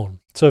the phone.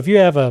 So if you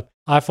have a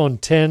iPhone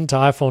 10 to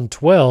iPhone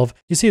 12,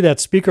 you see that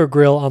speaker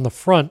grill on the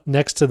front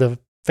next to the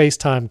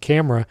FaceTime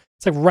camera.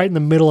 It's like right in the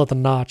middle of the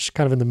notch,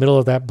 kind of in the middle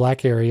of that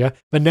black area.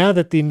 But now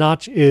that the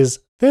notch is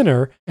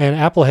thinner, and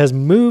Apple has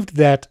moved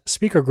that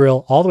speaker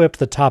grill all the way up to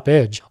the top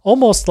edge,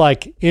 almost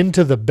like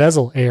into the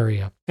bezel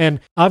area. And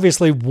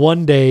obviously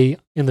one day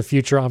in the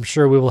future, I'm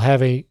sure we will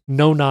have a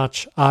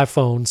no-notch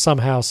iPhone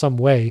somehow, some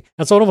way.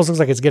 And so it almost looks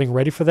like it's getting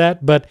ready for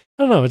that. But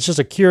I don't know, it's just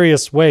a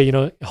curious way,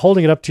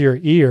 holding it up to your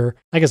ear.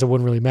 I guess it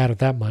wouldn't really matter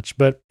that much,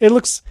 but it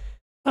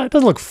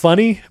doesn't look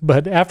funny,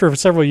 but after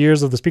several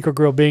years of the speaker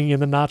grill being in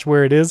the notch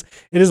where it is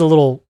a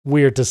little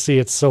weird to see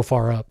it so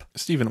far up.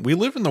 Steven, we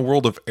live in the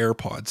world of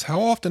AirPods. How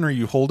often are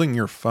you holding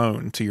your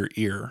phone to your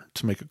ear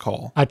to make a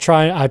call? I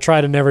try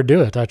to never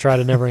do it. I try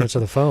to never answer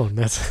the phone.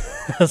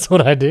 That's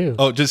what I do.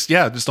 Oh, just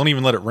don't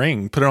even let it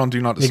ring. Put it on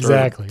Do Not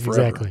Disturb.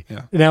 Exactly.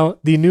 Yeah. Now,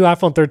 the new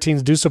iPhone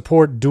 13s do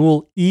support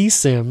dual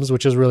eSIMs,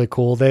 which is really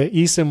cool. The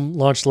eSIM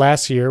launched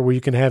last year, where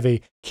you can have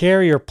a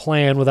carrier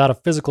plan without a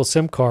physical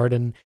SIM card,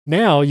 and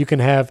now you can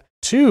have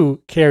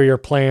two carrier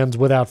plans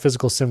without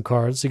physical SIM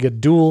cards. So you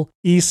get dual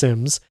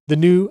eSIMs. The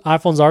new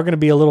iPhones are going to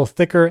be a little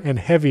thicker and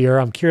heavier.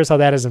 I'm curious how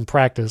that is in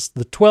practice.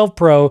 The 12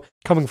 Pro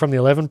coming from the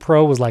 11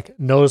 Pro was like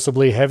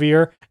noticeably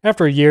heavier.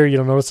 After a year, you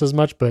don't notice as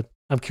much, but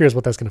I'm curious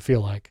what that's going to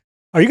feel like.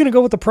 Are you going to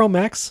go with the Pro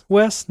Max,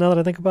 Wes, now that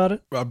I think about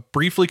it?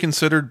 Briefly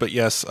considered, but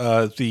yes,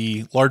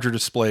 the larger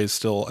display is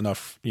still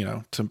enough,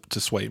 to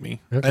sway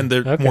me. Okay. And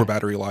they're more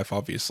battery life,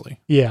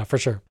 obviously. Yeah, for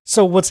sure.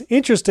 So what's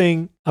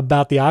interesting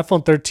about the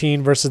iPhone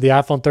 13 versus the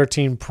iPhone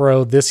 13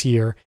 Pro this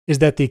year is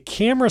that the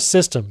camera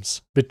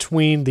systems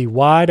between the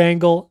wide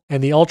angle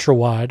and the ultra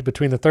wide,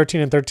 between the 13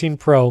 and 13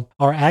 Pro,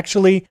 are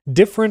actually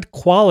different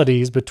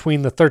qualities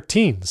between the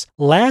 13s.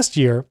 Last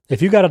year,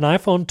 if you got an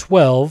iPhone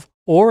 12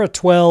 or a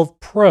 12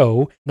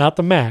 Pro, not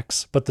the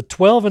Max, but the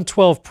 12 and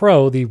 12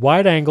 Pro, the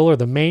wide angle or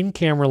the main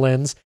camera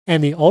lens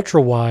and the ultra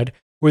wide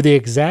were the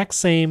exact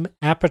same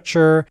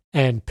aperture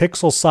and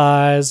pixel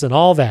size and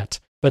all that.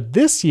 But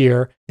this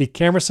year, the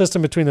camera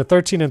system between the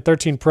 13 and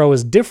 13 Pro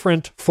is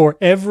different for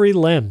every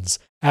lens.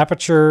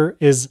 Aperture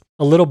is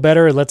a little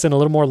better. It lets in a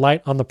little more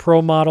light on the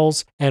Pro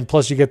models. And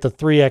plus you get the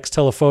 3x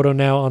telephoto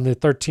now on the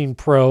 13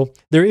 Pro.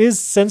 There is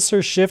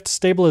sensor shift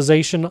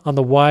stabilization on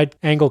the wide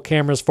angle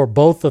cameras for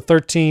both the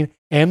 13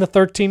 and the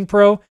 13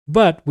 Pro,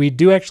 but we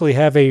do actually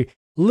have a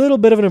little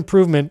bit of an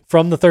improvement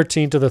from the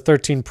 13 to the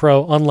 13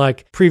 Pro,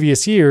 unlike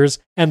previous years.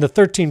 And the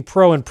 13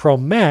 Pro and Pro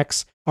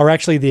Max are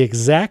actually the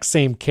exact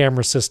same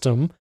camera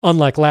system,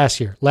 unlike last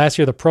year. Last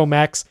year, the Pro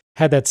Max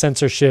had that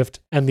sensor shift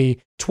and the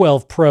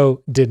 12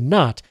 Pro did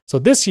not. So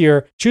this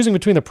year, choosing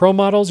between the Pro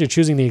models, you're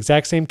choosing the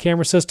exact same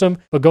camera system,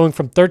 but going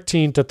from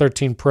 13 to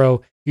 13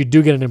 Pro, you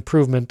do get an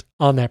improvement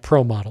on that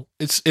Pro model.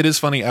 It is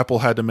funny, Apple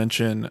had to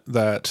mention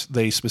that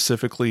they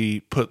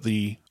specifically put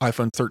the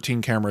iPhone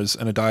 13 cameras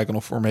in a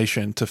diagonal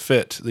formation to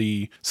fit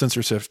the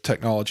sensor shift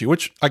technology,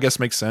 which I guess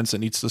makes sense. It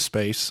needs the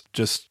space.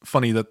 Just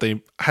funny that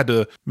they had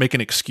to make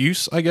an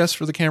excuse, I guess,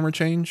 for the camera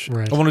change.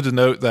 Right. I wanted to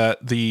note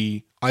that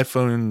the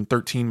iPhone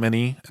 13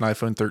 mini and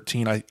iPhone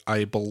 13,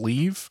 I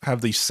believe,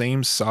 have the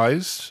same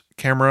size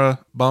camera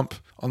bump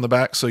on the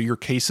back, so your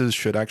cases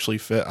should actually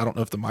fit. I don't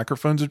know if the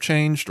microphones have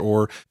changed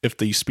or if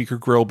the speaker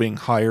grill being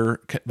higher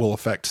will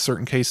affect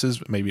certain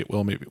cases. Maybe it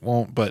will, maybe it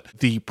won't. But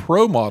the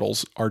Pro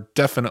models are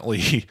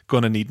definitely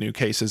going to need new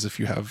cases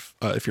if you have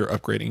if you're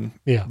upgrading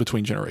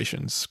between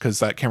generations, because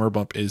that camera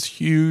bump is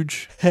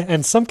huge.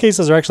 And some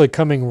cases are actually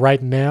coming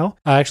right now.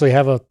 I actually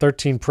have a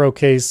 13 Pro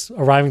case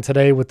arriving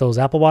today with those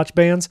Apple Watch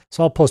bands,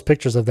 so I'll post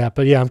pictures of that.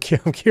 But yeah, I'm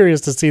curious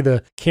to see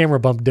the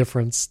camera bump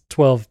difference,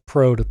 12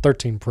 Pro to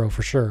 13 Pro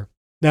for sure.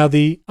 Now,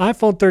 the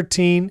iPhone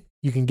 13,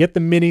 you can get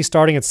the mini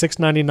starting at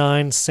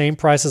 $699, same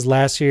price as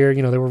last year.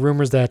 You know, there were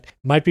rumors that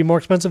might be more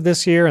expensive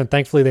this year, and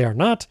thankfully they are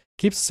not.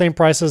 Keeps the same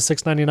price as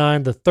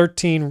 $699. The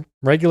 13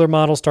 regular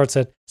model starts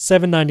at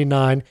 $799,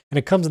 and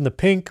it comes in the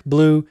pink,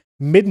 blue,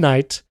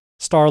 midnight,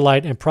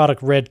 starlight, and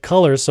product red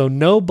colors, so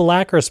no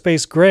black or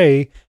space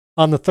gray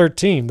on the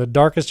 13. The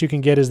darkest you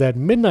can get is that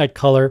midnight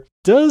color.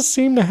 Does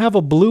seem to have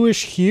a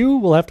bluish hue.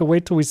 We'll have to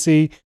wait till we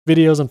see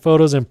videos and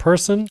photos in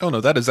person. Oh no,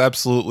 that is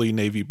absolutely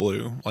navy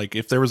blue. Like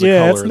if there was a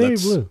color, it's navy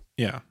blue.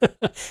 Yeah.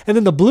 And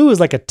then the blue is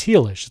like a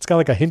tealish. It's got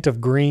like a hint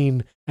of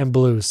green and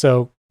blue.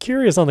 So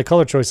curious on the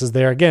color choices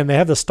there. Again, they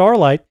have the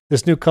starlight,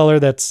 this new color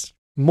that's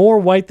more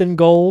white than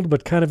gold,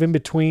 but kind of in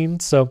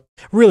between. So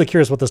really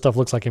curious what this stuff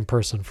looks like in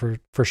person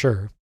for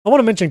sure. I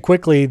want to mention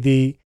quickly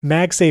the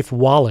MagSafe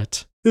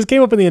wallet. This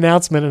came up in the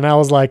announcement and I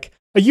was like,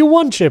 a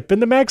U1 chip in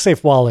the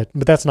MagSafe wallet,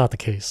 but that's not the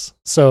case.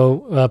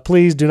 So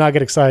please do not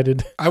get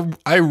excited.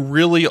 I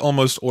really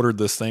almost ordered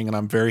this thing and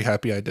I'm very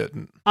happy I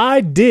didn't. I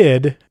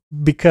did,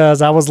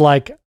 because I was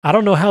like, I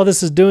don't know how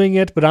this is doing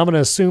it, but I'm going to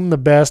assume the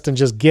best and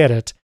just get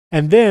it.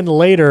 And then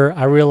later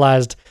I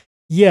realized,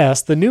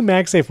 yes, the new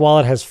MagSafe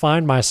wallet has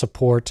Find My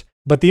support,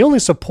 but the only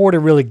support it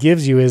really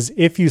gives you is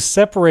if you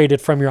separate it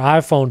from your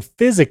iPhone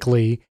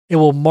physically, it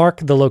will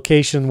mark the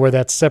location where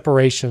that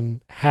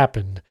separation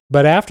happened.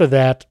 But after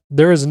that,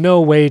 there is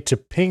no way to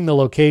ping the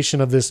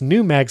location of this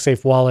new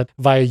MagSafe wallet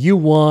via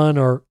U1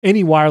 or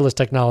any wireless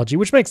technology,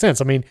 which makes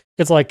sense. I mean,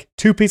 it's like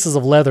two pieces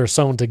of leather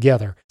sewn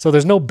together. So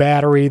there's no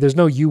battery, there's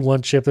no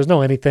U1 chip, there's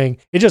no anything.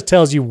 It just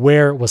tells you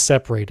where it was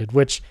separated,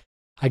 which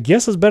I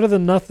guess is better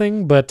than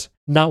nothing, but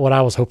not what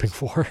I was hoping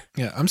for.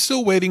 Yeah, I'm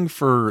still waiting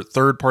for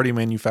third-party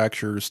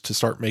manufacturers to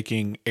start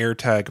making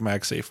AirTag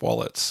MagSafe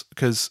wallets,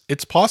 because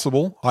it's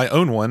possible. I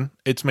own one.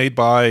 It's made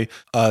by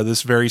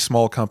this very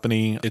small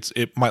company.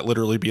 It might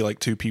literally be like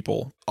two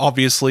people.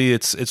 Obviously,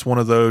 it's one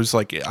of those,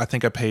 like, I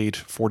think I paid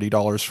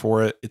 $40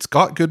 for it. It's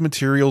got good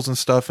materials and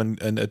stuff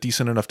and a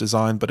decent enough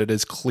design, but it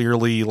is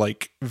clearly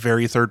like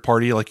very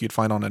third-party, like you'd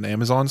find on an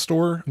Amazon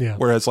store. Yeah.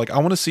 Whereas like I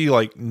want to see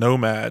like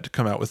Nomad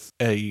come out with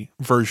a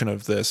version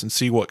of this and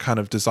see what kind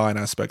of design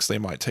aspects they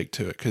might take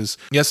to it, because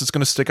yes, it's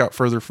going to stick out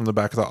further from the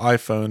back of the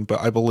iPhone, but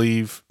I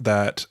believe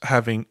that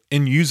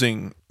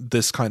using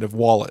this kind of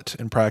wallet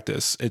in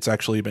practice, it's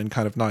actually been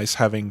kind of nice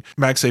having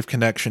MagSafe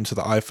connection to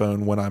the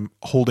iPhone when I'm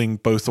holding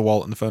both the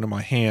wallet and the phone in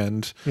my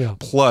hand,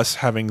 plus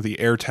having the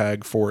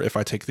AirTag for if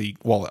I take the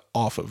wallet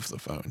off of the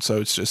phone. So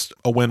it's just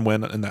a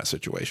win-win in that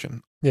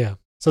situation. Yeah.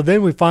 So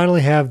then we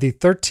finally have the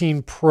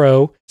 13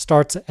 Pro,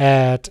 starts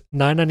at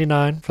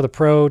 $999 for the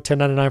Pro,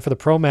 $1099 for the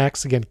Pro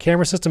Max. Again,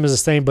 camera system is the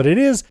same, but it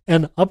is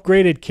an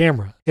upgraded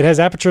camera. It has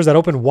apertures that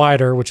open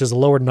wider, which is a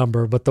lower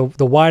number, but the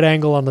wide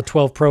angle on the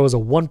 12 Pro is a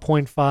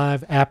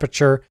 1.5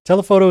 aperture.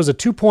 Telephoto is a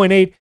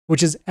 2.8,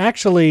 which is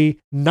actually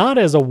not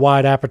as a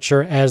wide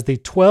aperture as the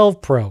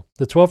 12 Pro.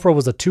 The 12 Pro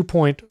was a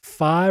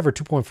 2.5 or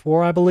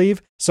 2.4, I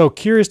believe. So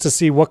curious to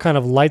see what kind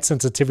of light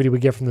sensitivity we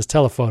get from this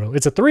telephoto.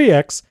 It's a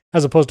 3x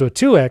as opposed to a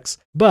 2x,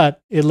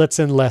 but it lets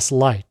in less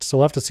light. So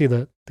we'll have to see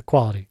the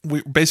quality.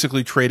 We're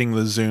basically trading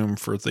the zoom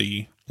for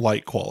the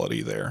light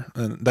quality there.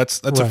 And that's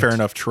Right. a fair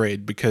enough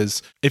trade,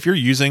 because if you're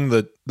using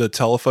the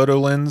telephoto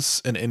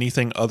lens in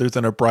anything other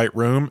than a bright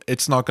room,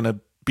 it's not going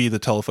to be the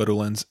telephoto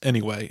lens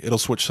anyway. It'll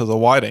switch to the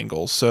wide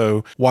angle.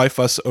 So why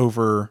fuss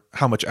over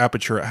how much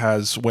aperture it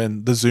has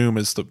when the zoom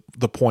is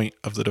the point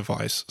of the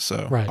device?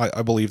 So Right.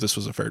 I believe this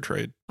was a fair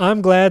trade.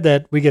 I'm glad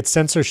that we get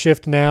sensor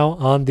shift now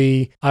on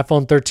the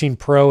iPhone 13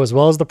 Pro as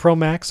well as the Pro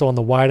Max. So on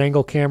the wide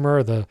angle camera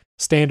or the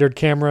standard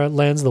camera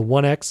lens, the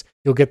 1X,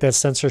 you'll get that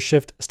sensor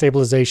shift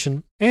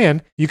stabilization.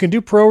 And you can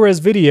do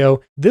ProRes video.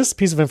 This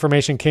piece of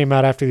information came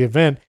out after the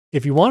event.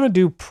 if you want to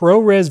do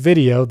ProRes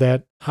video,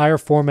 that higher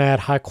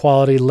format, high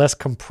quality, less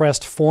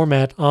compressed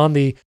format on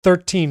the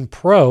 13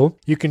 Pro,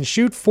 you can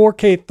shoot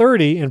 4K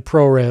 30 in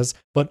ProRes,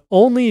 but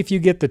only if you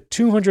get the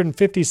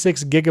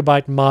 256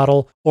 gigabyte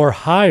model or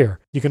higher.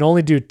 You can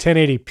only do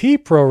 1080p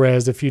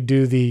ProRes if you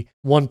do the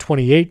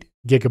 128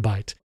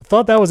 gigabyte. I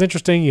thought that was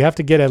interesting. You have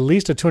to get at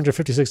least a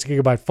 256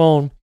 gigabyte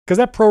phone, because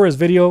that ProRes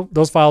video,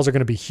 those files are going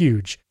to be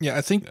huge. Yeah,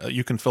 I think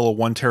you can fill a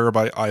 1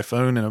 terabyte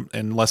iPhone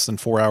in less than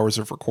 4 hours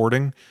of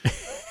recording,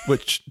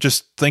 which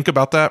just think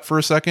about that for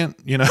a second,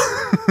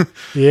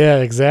 Yeah,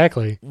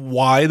 exactly.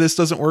 Why this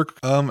doesn't work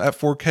at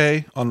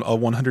 4K on a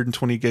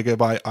 120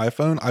 gigabyte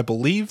iPhone, I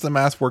believe the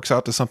math works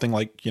out to something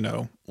like,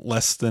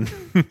 less than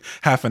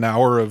half an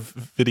hour of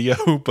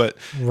video, but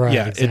right,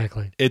 yeah,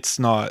 exactly. It's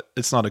not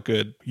a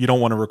good, you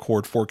don't want to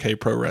record 4K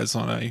ProRes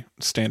on a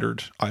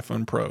standard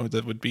iPhone Pro.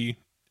 That would be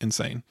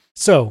insane.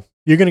 So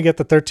you're going to get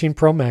the 13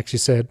 Pro Max, you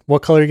said.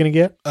 What color are you going to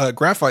get?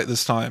 Graphite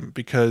this time,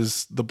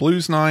 because the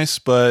blue's nice,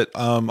 but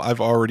I've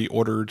already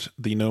ordered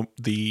the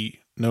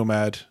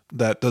Nomad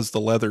that does the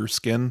leather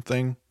skin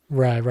thing.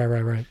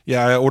 Right.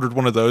 Yeah, I ordered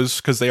one of those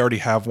because they already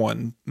have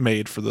one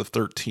made for the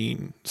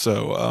 13.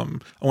 So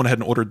I went ahead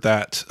and ordered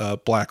that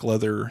black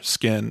leather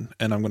skin,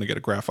 and I'm going to get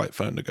a graphite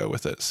phone to go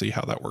with it, see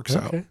how that works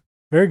out.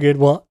 Very good.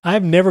 Well,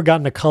 I've never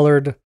gotten a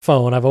colored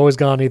phone. I've always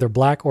gone either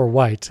black or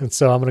white. And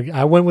so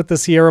I went with the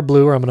Sierra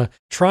Blue, or I'm going to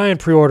try and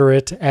pre-order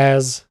it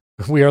as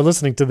we are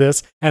listening to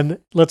this. And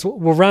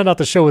we'll round out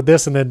the show with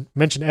this and then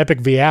mention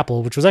Epic v.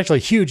 Apple, which was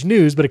actually huge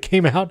news, but it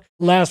came out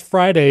last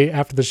Friday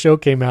after the show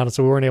came out, and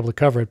so we weren't able to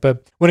cover it.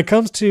 But when it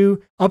comes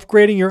to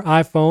upgrading your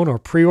iPhone or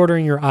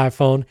pre-ordering your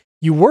iPhone,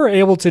 you were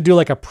able to do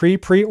like a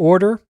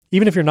pre-order.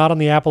 Even if you're not on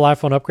the Apple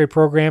iPhone upgrade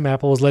program,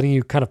 Apple was letting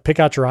you kind of pick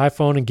out your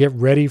iPhone and get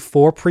ready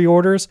for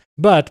pre-orders.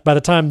 But by the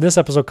time this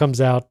episode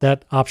comes out,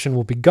 that option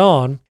will be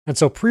gone. And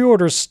so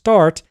pre-orders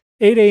start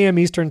 8 a.m.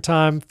 Eastern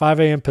Time, 5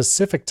 a.m.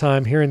 Pacific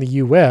Time here in the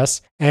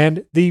US.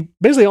 And the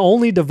basically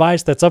only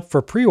device that's up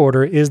for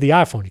pre-order is the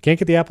iPhone. You can't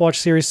get the Apple Watch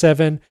Series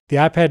 7. The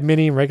iPad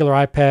mini and regular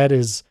iPad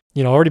is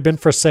already been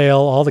for sale.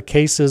 All the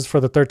cases for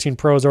the 13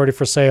 Pro is already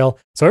for sale.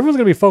 So everyone's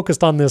going to be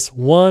focused on this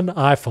one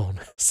iPhone.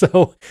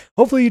 So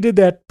hopefully you did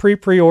that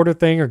pre-order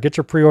thing or get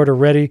your pre-order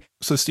ready.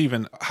 So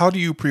Steven, how do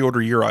you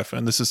pre-order your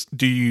iPhone?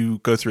 Do you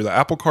go through the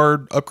Apple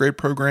Card upgrade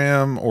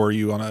program, or are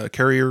you on a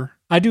carrier?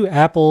 I do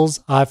Apple's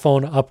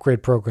iPhone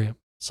upgrade program.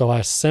 So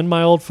I send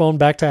my old phone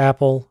back to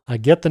Apple, I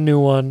get the new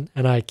one,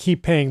 and I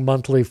keep paying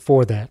monthly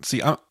for that.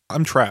 See,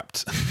 I'm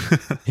trapped.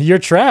 You're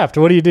trapped.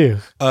 What do you do?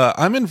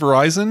 I'm in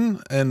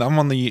Verizon, and I'm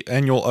on the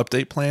annual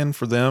update plan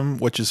for them,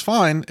 which is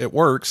fine. It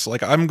works.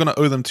 Like, I'm going to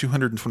owe them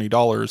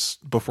 $220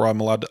 before I'm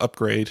allowed to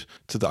upgrade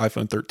to the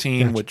iPhone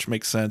 13, Gotcha. Which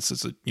makes sense.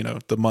 It's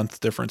the month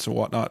difference and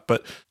whatnot.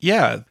 But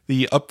yeah,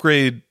 the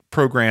upgrade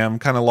program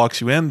kind of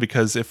locks you in,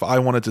 because if I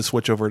wanted to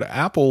switch over to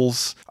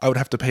Apple's, I would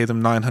have to pay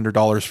them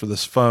 $900 for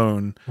this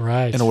phone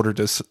in order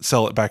to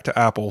sell it back to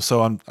Apple.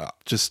 So I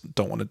just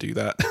don't want to do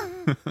that.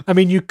 I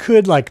mean, you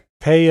could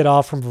pay it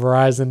off from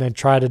Verizon and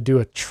try to do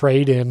a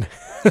trade-in,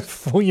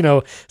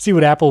 see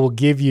what Apple will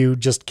give you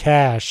just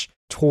cash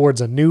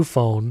towards a new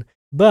phone.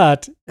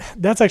 But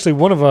that's actually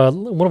one of our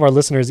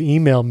listeners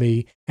emailed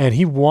me, and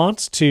he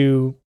wants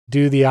to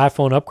do the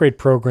iPhone upgrade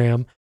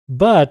program,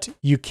 but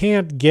you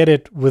can't get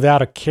it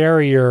without a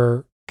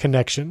carrier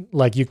connection.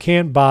 Like, you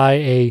can't buy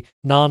a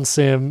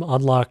non-SIM,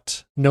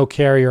 unlocked, no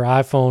carrier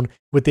iPhone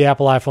with the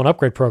Apple iPhone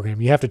upgrade program.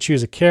 You have to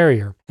choose a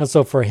carrier. And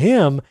so for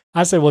him,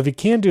 I said, well, if you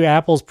can't do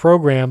Apple's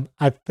program,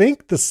 I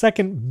think the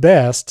second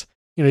best,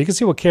 you can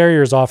see what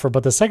carriers offer,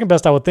 but the second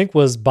best I would think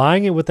was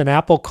buying it with an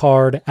Apple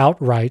Card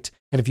outright.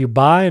 And if you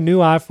buy a new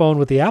iPhone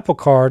with the Apple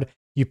Card,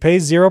 you pay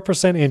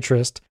 0%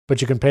 interest,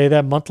 but you can pay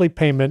that monthly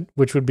payment,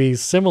 which would be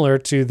similar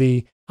to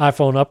the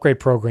iPhone upgrade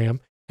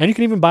program. And you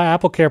can even buy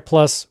Apple Care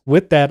Plus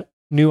with that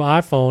new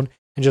iPhone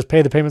and just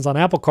pay the payments on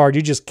Apple Card.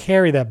 You just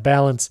carry that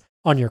balance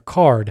on your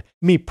card.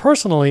 Me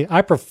personally,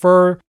 I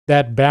prefer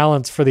that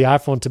balance for the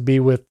iPhone to be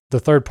with the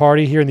third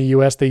party. Here in the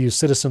US, they use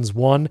Citizens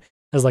One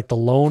as the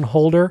loan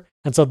holder.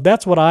 And so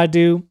that's what I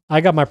do.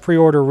 I got my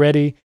pre-order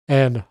ready,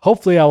 and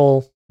hopefully I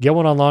will get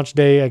one on launch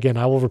day. Again,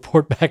 I will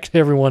report back to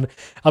everyone.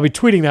 I'll be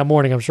tweeting that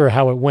morning, I'm sure,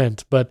 how it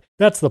went, but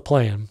that's the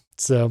plan.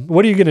 So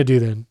what are you going to do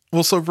then?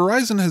 Well, so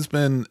Verizon has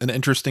been an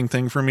interesting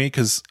thing for me,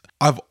 because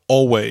I've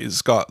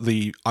always got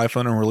the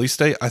iPhone on release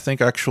date. I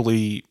think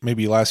actually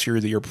maybe last year or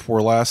the year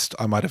before last,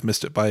 I might have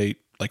missed it by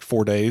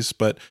 4 days,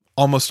 but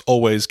almost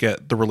always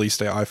get the release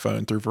day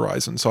iPhone through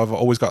Verizon. So I've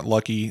always got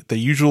lucky. They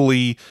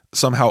usually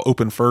somehow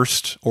open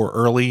first or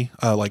early,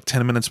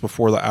 10 minutes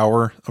before the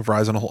hour.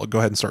 Verizon will go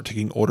ahead and start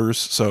taking orders.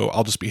 So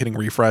I'll just be hitting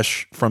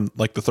refresh from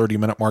the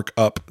 30-minute mark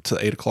up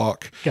to 8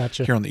 o'clock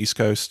here on the East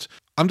Coast.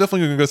 I'm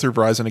definitely going to go through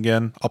Verizon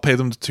again. I'll pay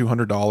them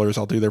 $200.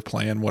 I'll do their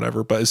plan,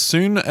 whatever. But as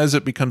soon as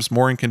it becomes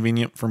more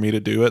inconvenient for me to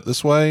do it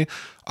this way,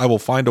 I will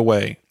find a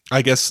way.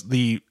 I guess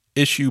the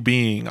issue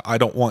being, I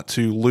don't want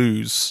to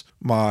lose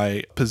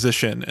my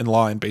position in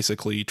line,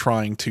 basically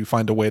trying to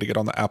find a way to get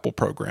on the Apple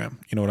program.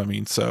 You know what I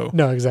mean? So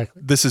No,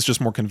 exactly. this is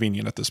just more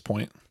convenient at this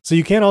point. So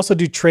you can also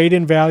do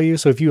trade-in value.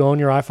 So if you own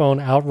your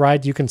iPhone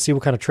outright, you can see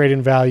what kind of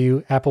trade-in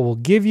value Apple will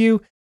give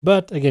you.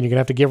 But again, you're going to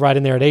have to get right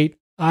in there at 8.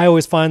 I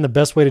always find the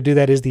best way to do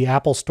that is the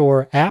Apple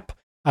Store app.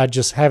 I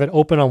just have it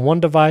open on one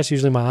device,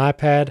 usually my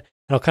iPad,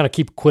 and I'll kind of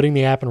keep quitting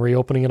the app and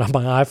reopening it on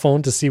my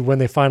iPhone to see when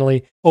they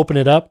finally open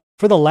it up.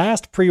 For the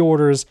last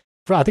pre-orders,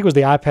 for I think it was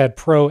the iPad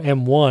Pro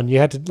M1, you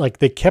had to,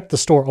 they kept the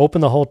store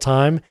open the whole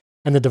time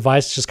and the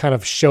device just kind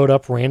of showed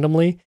up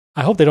randomly.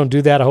 I hope they don't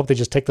do that. I hope they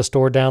just take the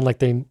store down like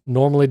they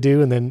normally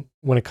do. And then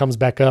when it comes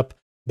back up,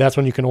 that's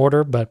when you can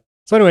order. But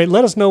so anyway,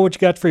 let us know what you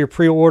got for your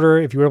pre-order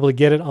if you were able to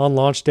get it on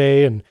launch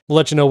day, and we'll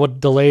let you know what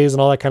delays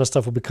and all that kind of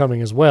stuff will be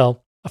coming as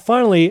well.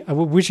 Finally, I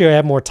wish I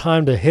had more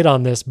time to hit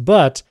on this,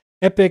 but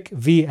Epic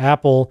v.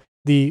 Apple,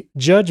 the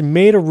judge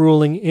made a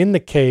ruling in the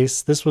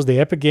case. This was the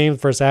Epic Games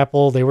versus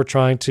Apple. They were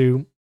trying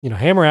to,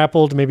 hammer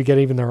Apple to maybe get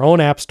even their own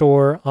app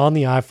store on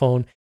the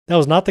iPhone. That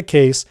was not the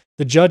case.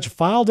 The judge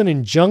filed an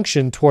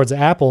injunction towards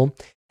Apple,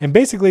 and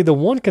basically the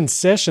one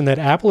concession that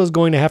Apple is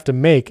going to have to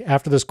make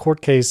after this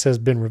court case has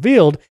been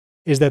revealed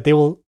is that they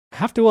will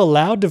have to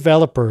allow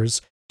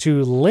developers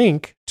to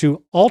link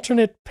to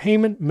alternate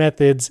payment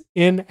methods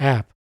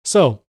in-app.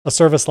 So a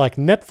service like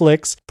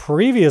Netflix,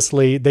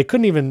 previously, they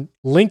couldn't even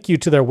link you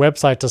to their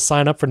website to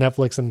sign up for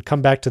Netflix and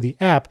come back to the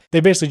app. They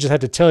basically just had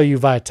to tell you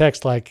via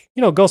text,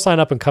 go sign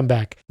up and come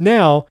back.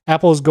 Now,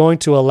 Apple is going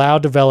to allow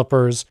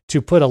developers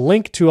to put a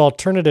link to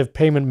alternative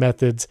payment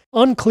methods.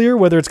 Unclear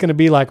whether it's going to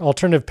be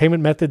alternative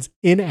payment methods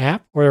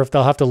in-app, or if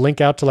they'll have to link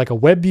out to a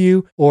web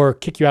view or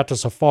kick you out to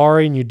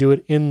Safari and you do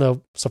it in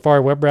the Safari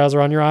web browser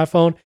on your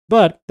iPhone.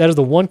 But that is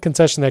the one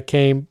concession that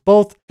came.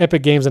 Both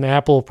Epic Games and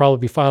Apple will probably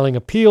be filing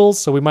appeals,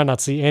 so we might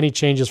not see any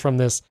changes from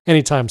this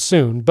anytime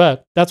soon.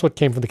 But that's what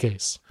came from the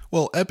case.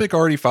 Well, Epic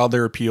already filed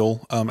their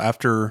appeal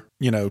after,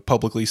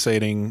 publicly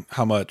stating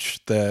how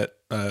much that,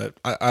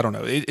 I don't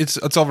know.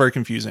 It's all very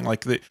confusing.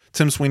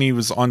 Tim Sweeney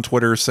was on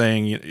Twitter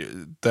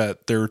saying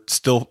that they're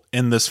still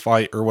in this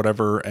fight or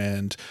whatever,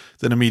 and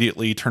then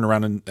immediately turned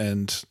around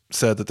and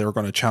said that they were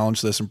going to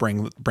challenge this and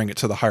bring it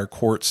to the higher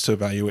courts to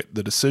evaluate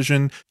the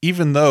decision,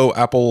 even though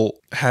Apple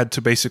had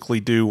to basically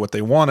do what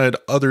they wanted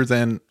other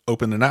than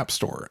open an app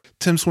store.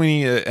 Tim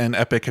Sweeney and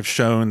Epic have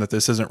shown that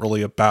this isn't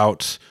really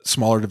about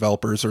smaller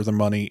developers or their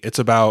money. It's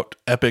about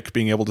Epic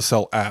being able to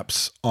sell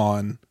apps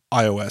on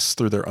iOS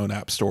through their own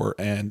app store,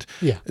 and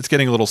it's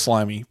getting a little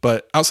slimy.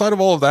 But outside of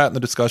all of that and the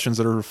discussions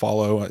that are to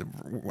follow,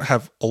 I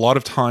have a lot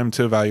of time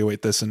to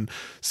evaluate this and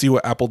see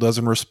what Apple does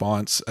in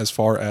response as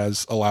far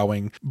as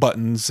allowing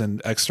buttons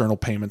and external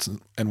payments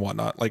and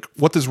whatnot.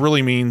 What this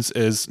really means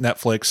is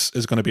Netflix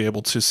is going to be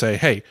able to say,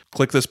 hey,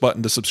 click this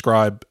button to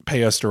subscribe,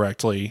 pay us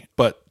directly.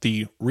 But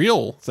the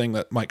real thing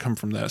that might come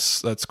from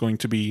this that's going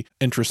to be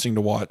interesting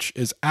to watch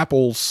is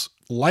Apple's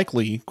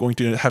likely going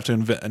to have to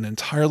invent an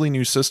entirely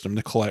new system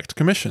to collect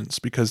commissions,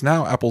 because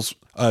now Apple's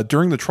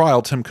during the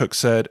trial, Tim Cook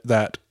said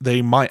that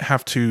they might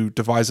have to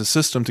devise a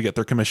system to get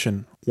their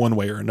commission one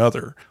way or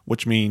another,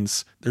 which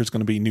means there's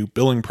going to be new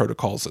billing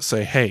protocols that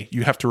say, hey,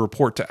 you have to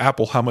report to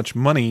Apple how much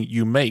money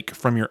you make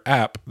from your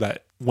app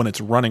that when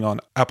it's running on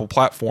Apple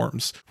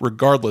platforms,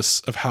 regardless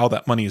of how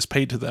that money is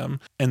paid to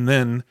them, and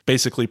then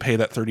basically pay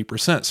that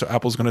 30%. So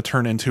Apple's going to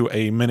turn into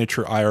a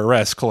miniature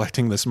IRS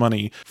collecting this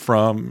money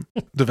from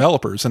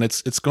developers, and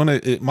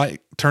it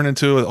might turn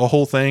into a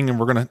whole thing, and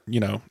we're going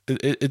to,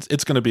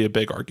 it's going to be a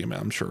big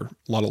argument, I'm sure.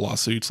 A lot of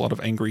lawsuits, a lot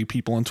of angry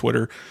people on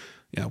Twitter.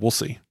 Yeah, we'll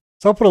see.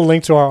 So I'll put a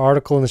link to our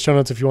article in the show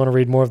notes if you want to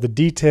read more of the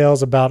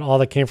details about all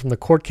that came from the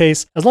court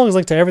case, as long as a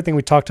link to everything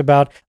we talked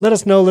about. Let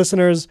us know,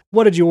 listeners,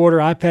 what did you order?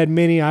 iPad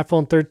mini,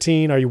 iPhone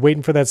 13? Are you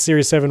waiting for that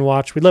Series 7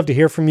 watch? We'd love to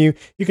hear from you.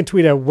 You can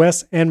tweet at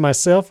Wes and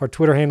myself. Our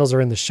Twitter handles are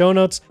in the show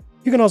notes.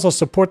 You can also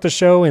support the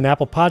show in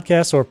Apple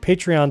Podcasts or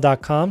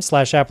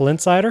patreon.com/Apple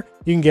Insider.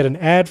 You can get an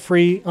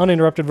ad-free,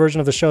 uninterrupted version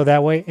of the show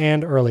that way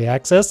and early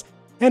access.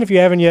 And if you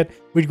haven't yet,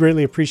 we'd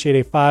greatly appreciate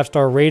a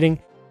 5-star rating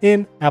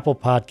in Apple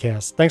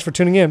Podcasts. Thanks for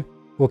tuning in.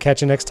 We'll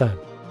catch you next time.